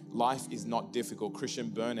run? Life is not difficult.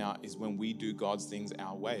 Christian burnout is when we do God's things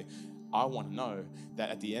our way. I want to know that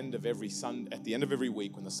at the end of every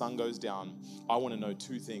week, when the sun goes down, I want to know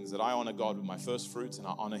two things: that I honor God with my first fruits and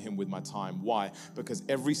I honor Him with my time. Why? Because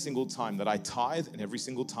every single time that I tithe and every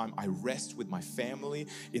single time I rest with my family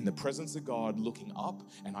in the presence of God, looking up,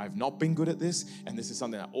 and I've not been good at this, and this is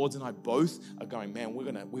something that Ords and I both are going, man, we're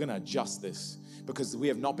gonna adjust this, because we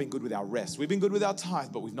have not been good with our rest. We've been good with our tithe,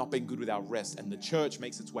 but we've not been good with our rest. And the church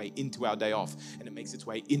makes its way into our day off, and it makes its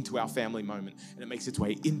way into our family moment, and it makes its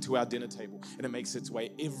way into our dinner table, and it makes its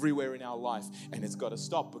way everywhere in our life. And it's got to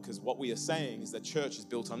stop, because what we are saying is that church is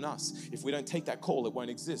built on us. If we don't take that call, it won't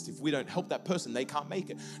exist. If we don't help that person, they can't make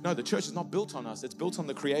it. No, the church is not built on us. It's built on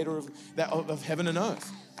the creator of heaven and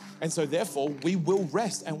earth. And so therefore, we will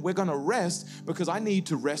rest, and we're going to rest because I need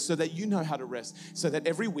to rest so that you know how to rest. So that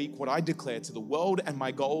every week, what I declare to the world and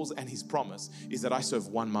my goals and His promise is that I serve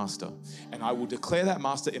one master. And I will declare that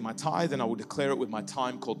master in my tithe, and I will declare it with my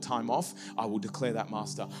time called time off. I will declare that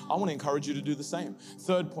master. I want to encourage you to do the same.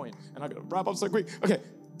 Third point, and I got to wrap up so quick. Okay,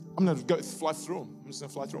 I'm going to fly through them. I'm just going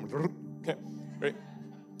to fly through them. Okay, ready?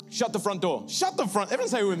 Shut the front door. Shut the front. Everyone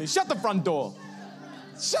say it with me. Shut the front door.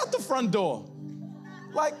 Shut the front door.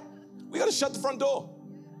 Like, we got to shut the front door.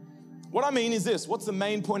 What I mean is this: what's the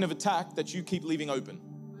main point of attack that you keep leaving open?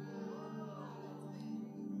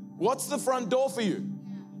 What's the front door for you?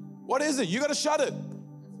 What is it? You got to shut it.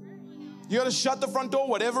 You got to shut the front door,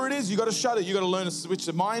 whatever it is. You got to shut it. You got to learn to switch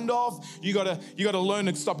the mind off. You got to learn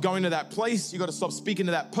to stop going to that place. You got to stop speaking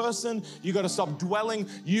to that person. You got to stop dwelling.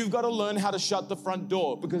 You've got to learn how to shut the front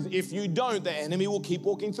door, because if you don't, the enemy will keep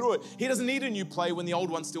walking through it. He doesn't need a new play when the old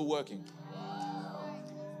one's still working.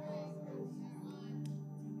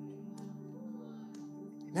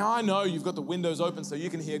 Now, I know you've got the windows open so you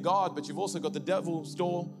can hear God, but you've also got the devil's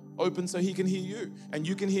door open so he can hear you and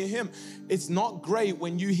you can hear him. It's not great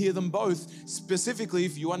when you hear them both, specifically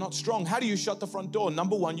if you are not strong. How do you shut the front door?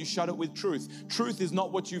 Number one, you shut it with truth. Truth is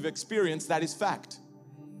not what you've experienced, that is fact.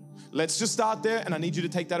 Let's just start there, and I need you to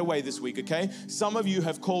take that away this week, okay? Some of you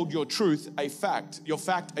have called your truth a fact, your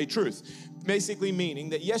fact a truth. Basically meaning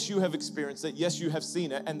that yes, you have experienced it, yes, you have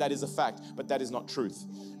seen it, and that is a fact, but that is not truth.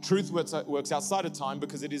 Truth works outside of time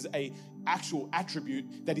because it is an actual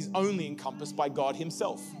attribute that is only encompassed by God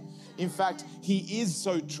Himself. In fact, He is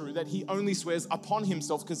so true that He only swears upon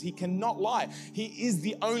Himself because He cannot lie. He is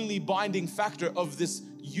the only binding factor of this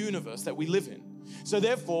universe that we live in. So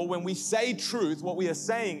therefore, when we say truth, what we are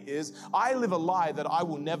saying is, I live a lie that I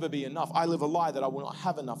will never be enough. I live a lie that I will not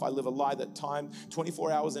have enough. I live a lie that time,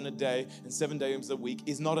 24 hours in a day and 7 days a week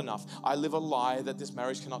is not enough. I live a lie that this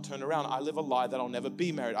marriage cannot turn around. I live a lie that I'll never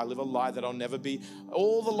be married. I live a lie that I'll never be,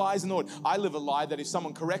 all the lies in the world. I live a lie that if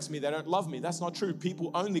someone corrects me, they don't love me. That's not true.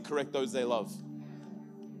 People only correct those they love.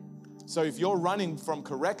 So if you're running from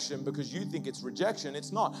correction because you think it's rejection,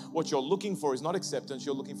 it's not. What you're looking for is not acceptance.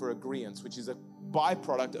 You're looking for agreeance, which is a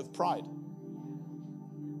byproduct of pride.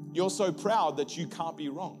 You're so proud that you can't be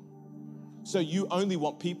wrong. So you only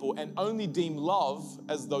want people and only deem love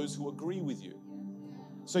as those who agree with you.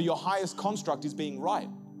 So your highest construct is being right.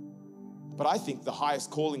 But I think the highest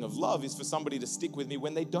calling of love is for somebody to stick with me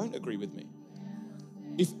when they don't agree with me.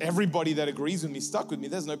 If everybody that agrees with me stuck with me,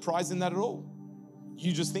 there's no prize in that at all.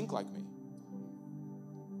 You just think like me.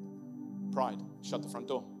 Pride. Shut the front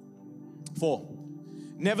door. 4,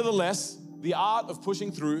 nevertheless, the art of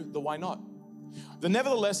pushing through the why not. The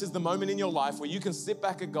nevertheless is the moment in your life where you can sit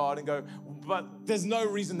back at God and go, but there's no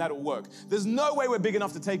reason that'll work. There's no way we're big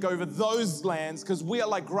enough to take over those lands because we are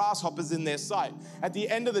like grasshoppers in their sight. At the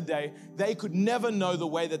end of the day, they could never know the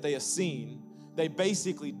way that they are seen. They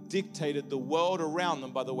basically dictated the world around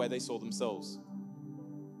them by the way they saw themselves.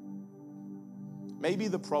 Maybe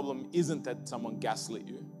the problem isn't that someone gaslit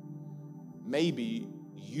you. Maybe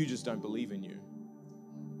you just don't believe in you.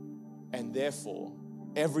 And therefore,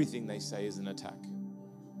 everything they say is an attack.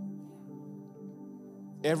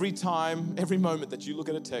 Every time, every moment that you look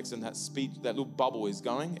at a text and that speech, that little bubble is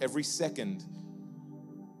going, every second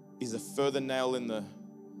is a further nail in the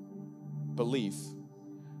belief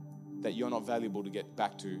that you're not valuable to get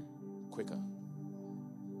back to quicker.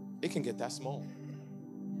 It can get that small.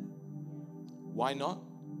 Why not?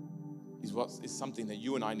 Is something that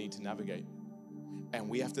you and I need to navigate. And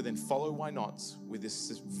we have to then follow why nots with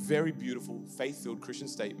this very beautiful, faith-filled Christian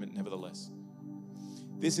statement, nevertheless.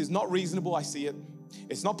 This is not reasonable, I see it.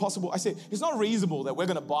 It's not possible, I see it. It's not reasonable that we're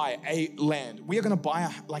gonna buy a land. We're gonna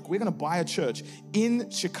buy a church in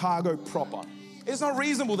Chicago proper. It's not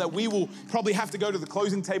reasonable that we will probably have to go to the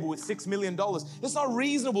closing table with $6 million. It's not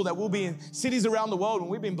reasonable that we'll be in cities around the world when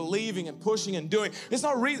we've been believing and pushing and doing. It's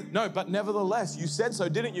not no, but nevertheless, you said so,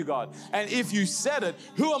 didn't you, God? And if you said it,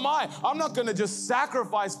 who am I? I'm not going to just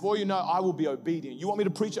sacrifice for you. No, I will be obedient. You want me to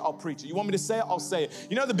preach it? I'll preach it. You want me to say it? I'll say it.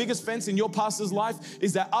 You know, the biggest fence in your pastor's life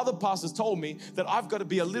is that other pastors told me that I've got to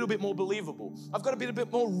be a little bit more believable. I've got to be a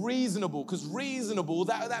bit more reasonable, because reasonable,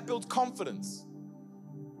 that builds confidence.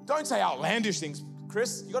 Don't say outlandish things,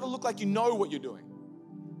 Chris. You got to look like you know what you're doing.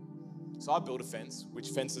 So I built a fence, which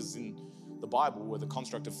fences in the Bible were the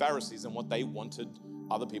construct of Pharisees and what they wanted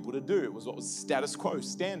other people to do. It was what was status quo,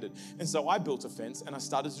 standard. And so I built a fence and I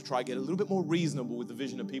started to try to get a little bit more reasonable with the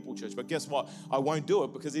Vision of People Church. But guess what? I won't do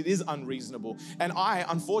it because it is unreasonable. And I,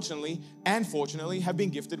 unfortunately and fortunately, have been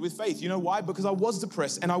gifted with faith. You know why? Because I was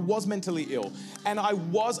depressed and I was mentally ill. And I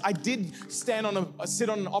did sit on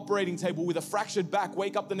an operating table with a fractured back,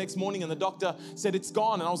 wake up the next morning and the doctor said it's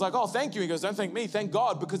gone. And I was like, oh, thank you. He goes, don't thank me, thank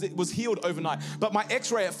God, because it was healed overnight. But my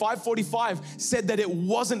x-ray at 5:45 said that it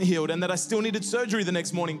wasn't healed and that I still needed surgery the next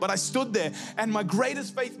morning. But I stood there, and my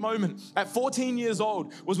greatest faith moment at 14 years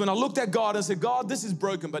old was when I looked at God and said, God, this is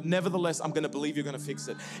broken, but nevertheless, I'm going to believe you're going to fix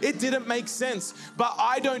it. It didn't make sense, but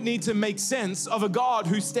I don't need to make sense of a God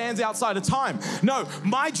who stands outside of time. No,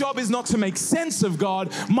 my job is not to make sense of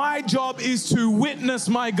God. My job is to witness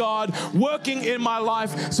my God working in my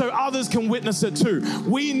life so others can witness it too.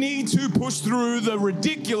 We need to push through the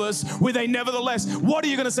ridiculous with a nevertheless. What are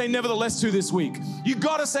you going to say nevertheless to this week? You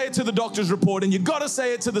got to say it to the doctor's report, and you got to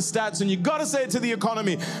say it to the stats, and you got to say it to the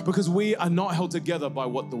economy, because we are not held together by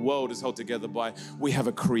what the world is held together by. We have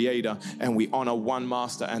a creator and we honor one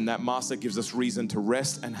master, and that master gives us reason to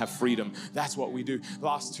rest and have freedom. That's what we do.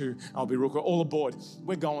 Last two, I'll be real quick. All aboard.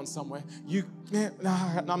 We're going somewhere. No,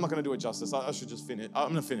 I'm not going to do it justice. I should just finish.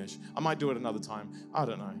 I'm going to finish. I might do it another time. I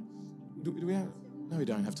don't know. Do we have? No, we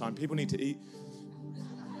don't have time. People need to eat.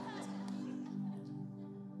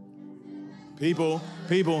 People.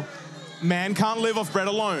 Man can't live off bread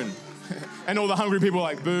alone. And all the hungry people are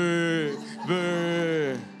like, boo,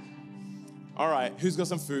 boo. All right, who's got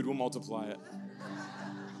some food? We'll multiply it.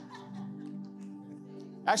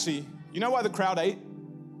 Actually, you know why the crowd ate?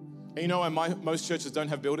 And you know why most churches don't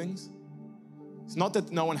have buildings? It's not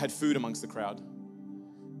that no one had food amongst the crowd.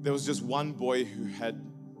 There was just one boy who had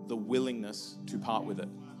the willingness to part with it.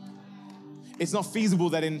 It's not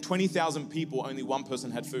feasible that in 20,000 people, only one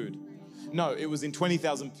person had food. No, it was in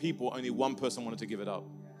 20,000 people, only one person wanted to give it up.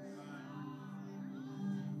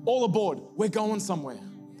 All aboard, we're going somewhere.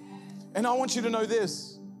 And I want you to know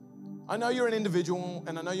this. I know you're an individual,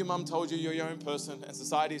 and I know your mom told you you're your own person, and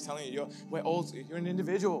society is telling you you're an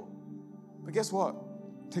individual. But guess what?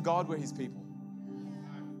 To God, we're his people.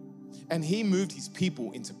 And he moved his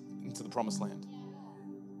people into the promised land.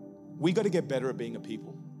 We got to get better at being a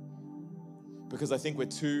people, because I think we're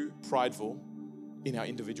too prideful in our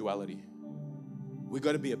individuality. We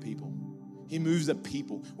got to be a people. He moves a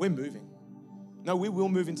people. We're moving. No, we will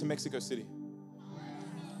move into Mexico City.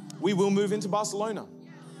 We will move into Barcelona.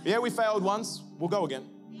 Yeah, we failed once. We'll go again.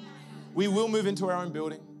 We will move into our own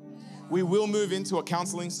building. We will move into a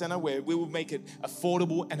counseling center where we will make it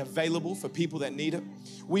affordable and available for people that need it.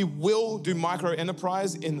 We will do micro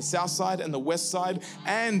enterprise in the South Side and the West Side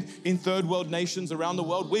and in third world nations around the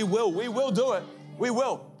world. We will do it. We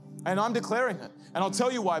will. And I'm declaring it. And I'll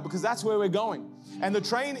tell you why, because that's where we're going. And the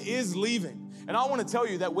train is leaving. And I want to tell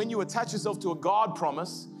you that when you attach yourself to a God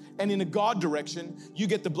promise and in a God direction, you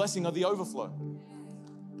get the blessing of the overflow.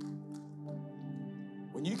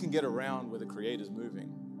 When you can get around where the Creator's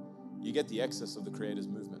moving, you get the excess of the Creator's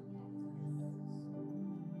movement.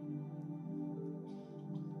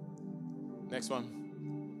 Next one.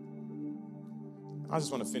 I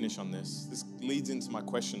just want to finish on this. This leads into my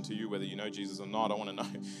question to you, whether you know Jesus or not. I want to know,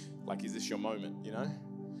 like, is this your moment, you know?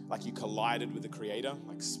 Like you collided with the Creator,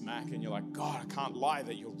 like smack, and you're like, God, I can't lie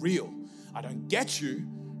that you're real. I don't get you,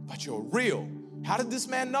 but you're real. How did this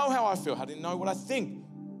man know how I feel? How did he know what I think?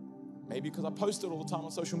 Maybe because I post it all the time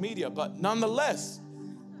on social media, but nonetheless,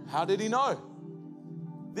 how did he know?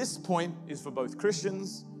 This point is for both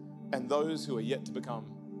Christians and those who are yet to become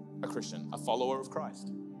a Christian, a follower of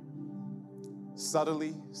Christ.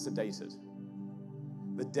 Subtly sedated.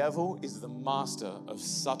 The devil is the master of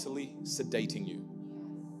subtly sedating you,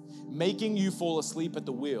 making you fall asleep at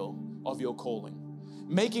the wheel of your calling,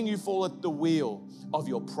 making you fall at the wheel of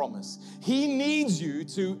your promise. He needs you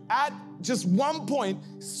to, at just one point,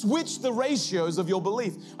 switch the ratios of your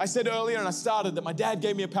belief. I said earlier, and I started, that my dad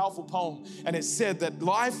gave me a powerful poem, and it said that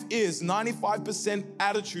life is 95%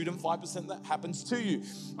 attitude and 5% that happens to you.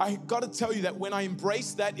 I got to tell you that when I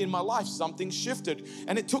embraced that in my life, something shifted,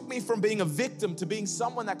 and it took me from being a victim to being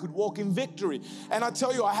someone that could walk in victory. And I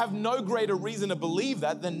tell you, I have no greater reason to believe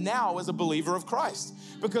that than now as a believer of Christ,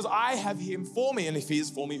 because I have him for me, and if he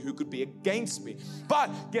is for me, who could be against me?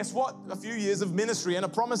 But guess what? A few years of ministry and a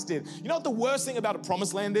promise did. You know what the worst thing about a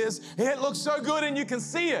promised land is? It looks so good and you can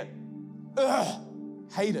see it. Ugh,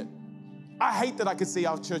 hate it. I hate that I could see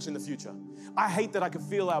our church in the future. I hate that I could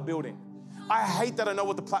feel our building. I hate that I know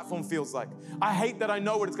what the platform feels like. I hate that I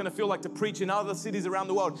know what it's going to feel like to preach in other cities around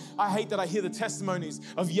the world. I hate that I hear the testimonies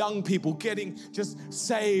of young people getting just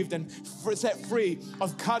saved and set free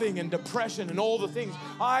of cutting and depression and all the things.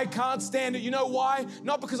 I can't stand it. You know why?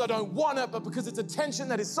 Not because I don't want it, but because it's a tension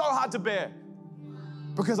that is so hard to bear.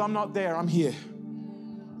 Because I'm not there, I'm here.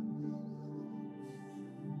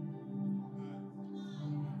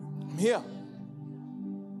 I'm here.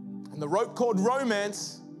 And the rope called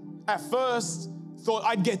romance, at first, thought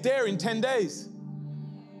I'd get there in 10 days.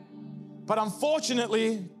 But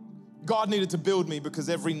unfortunately, God needed to build me because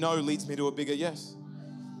every no leads me to a bigger yes.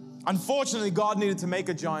 Unfortunately, God needed to make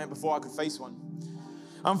a giant before I could face one.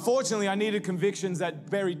 Unfortunately, I needed convictions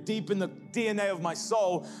that buried deep in the DNA of my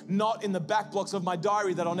soul, not in the back blocks of my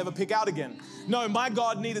diary that I'll never pick out again. No, my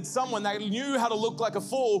God needed someone that knew how to look like a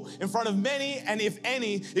fool in front of many, and if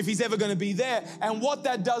any, if he's ever going to be there. And what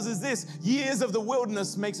that does is this: years of the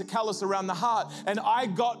wilderness makes a callus around the heart. And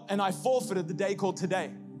I forfeited the day called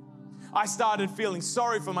today. I started feeling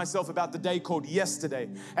sorry for myself about the day called yesterday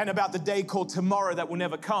and about the day called tomorrow that will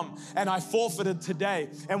never come. And I forfeited today.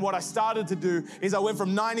 And what I started to do is I went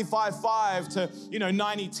from 95.5 to,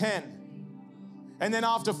 90.10. And then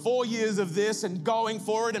after 4 years of this and going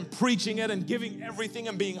for it and preaching it and giving everything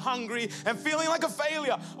and being hungry and feeling like a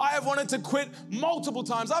failure, I have wanted to quit multiple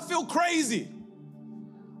times. I feel crazy.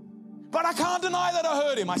 But I can't deny that I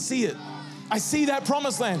heard him. I see it. I see that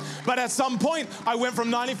promised land. But at some point, I went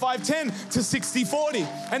from 95-10 to 60-40.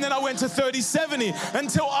 And then I went to 30-70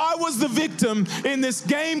 until I was the victim in this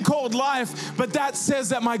game called life. But that says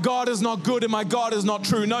that my God is not good and my God is not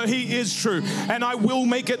true. No, he is true. And I will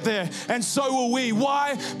make it there. And so will we.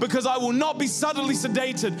 Why? Because I will not be subtly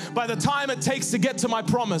sedated by the time it takes to get to my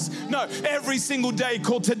promise. No, every single day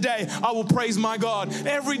called today, I will praise my God.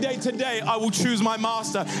 Every day today, I will choose my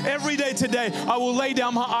master. Every day today, I will lay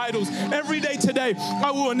down my idols. Every day today, I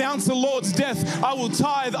will announce the Lord's death. I will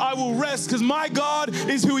tithe. I will rest because my God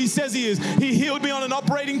is who he says he is. He healed me on an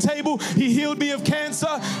operating table. He healed me of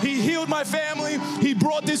cancer. He healed my family. He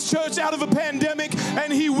brought this church out of a pandemic,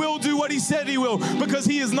 and he will do what he said he will, because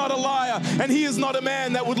he is not a liar and he is not a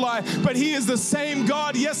man that would lie, but he is the same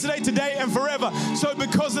God yesterday, today, and forever. So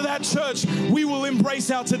because of that, church, we will embrace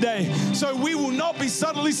our today. So we will not be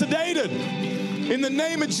subtly sedated. In the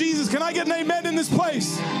name of Jesus, can I get an amen in this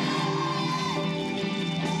place?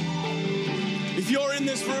 If you're in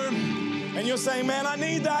this room and you're saying, man, I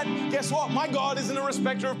need that, guess what? My God isn't a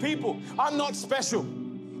respecter of people. I'm not special.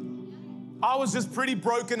 I was just pretty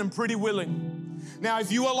broken and pretty willing. Now,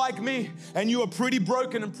 if you are like me and you are pretty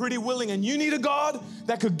broken and pretty willing and you need a God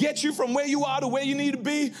that could get you from where you are to where you need to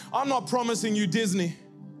be, I'm not promising you Disney.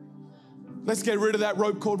 Let's get rid of that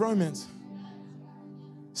rope called romance.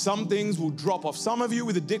 Some things will drop off. Some of you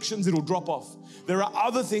with addictions, it'll drop off. There are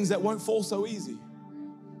other things that won't fall so easy.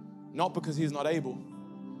 Not because he is not able,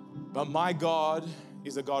 but my God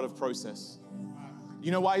is a God of process.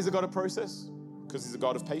 You know why he's a God of process? Because he's a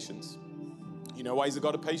God of patience. You know why he's a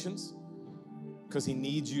God of patience? Because he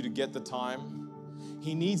needs you to get the time.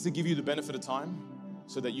 He needs to give you the benefit of time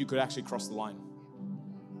so that you could actually cross the line.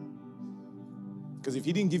 Because if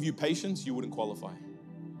he didn't give you patience, you wouldn't qualify.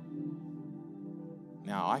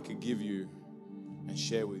 Now, I could give you and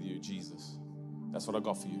share with you Jesus. That's what I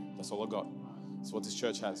got for you. That's all I got. That's what this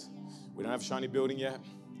church has. We don't have a shiny building yet.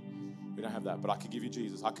 We don't have that, but I could give you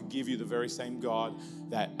Jesus. I could give you the very same God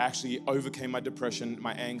that actually overcame my depression,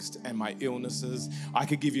 my angst, and my illnesses. I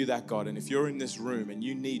could give you that God. And if you're in this room and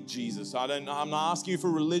you need Jesus, I'm not asking you for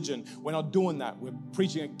religion. We're not doing that. We're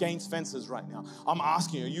preaching against fences right now. I'm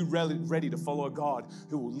asking you, are you ready to follow a God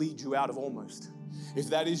who will lead you out of almost? If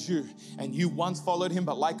that is you, and you once followed him,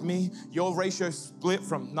 but like me, your ratio split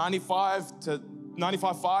from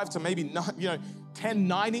 95.5 to maybe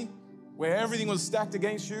 10.90, where everything was stacked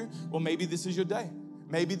against you, well, maybe this is your day.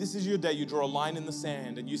 Maybe this is your day. You draw a line in the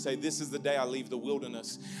sand and you say, this is the day I leave the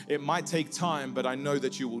wilderness. It might take time, but I know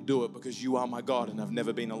that you will do it because you are my God and I've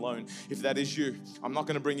never been alone. If that is you, I'm not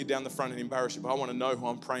going to bring you down the front and embarrass you, but I want to know who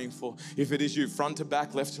I'm praying for. If it is you, front to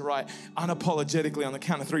back, left to right, unapologetically on the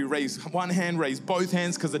count of 3, raise one hand, raise both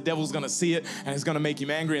hands, because the devil's going to see it and it's going to make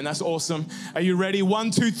him angry, and that's awesome. Are you ready?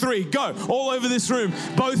 1, 2, 3, go. All over this room.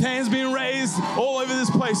 Both hands being raised all over this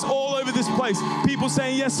place, all over this place. People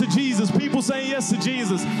saying yes to Jesus. People saying yes to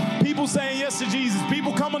Jesus. People saying yes to Jesus.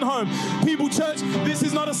 People coming home. People, church, this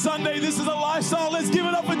is not a Sunday. This is a lifestyle. Let's give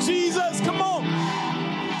it up for Jesus. Come on.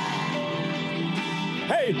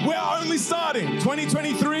 Hey, we're only starting.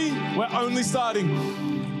 2023, we're only starting.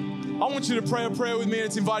 I want you to pray a prayer with me, and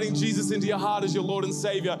it's inviting Jesus into your heart as your Lord and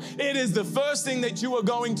Savior. It is the first thing that you are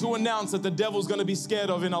going to announce that the devil's going to be scared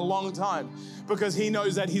of in a long time, because he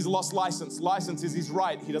knows that he's lost license. License is his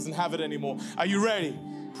right. He doesn't have it anymore. Are you ready?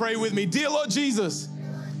 Pray with me. Dear Lord Jesus,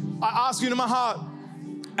 I ask you into my heart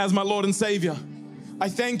as my Lord and Savior. I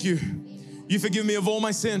thank you. You forgive me of all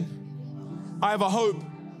my sin. I have a hope,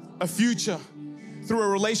 a future through a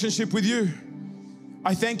relationship with you.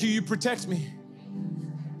 I thank you. You protect me.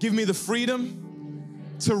 Give me the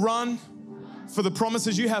freedom to run for the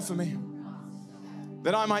promises you have for me,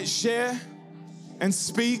 that I might share and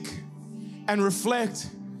speak and reflect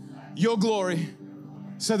your glory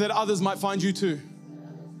so that others might find you too.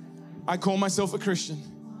 I call myself a Christian,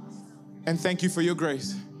 and thank you for your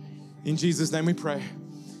grace. In Jesus' name we pray.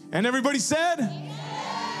 And everybody said,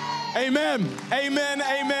 amen, amen,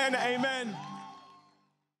 amen, amen.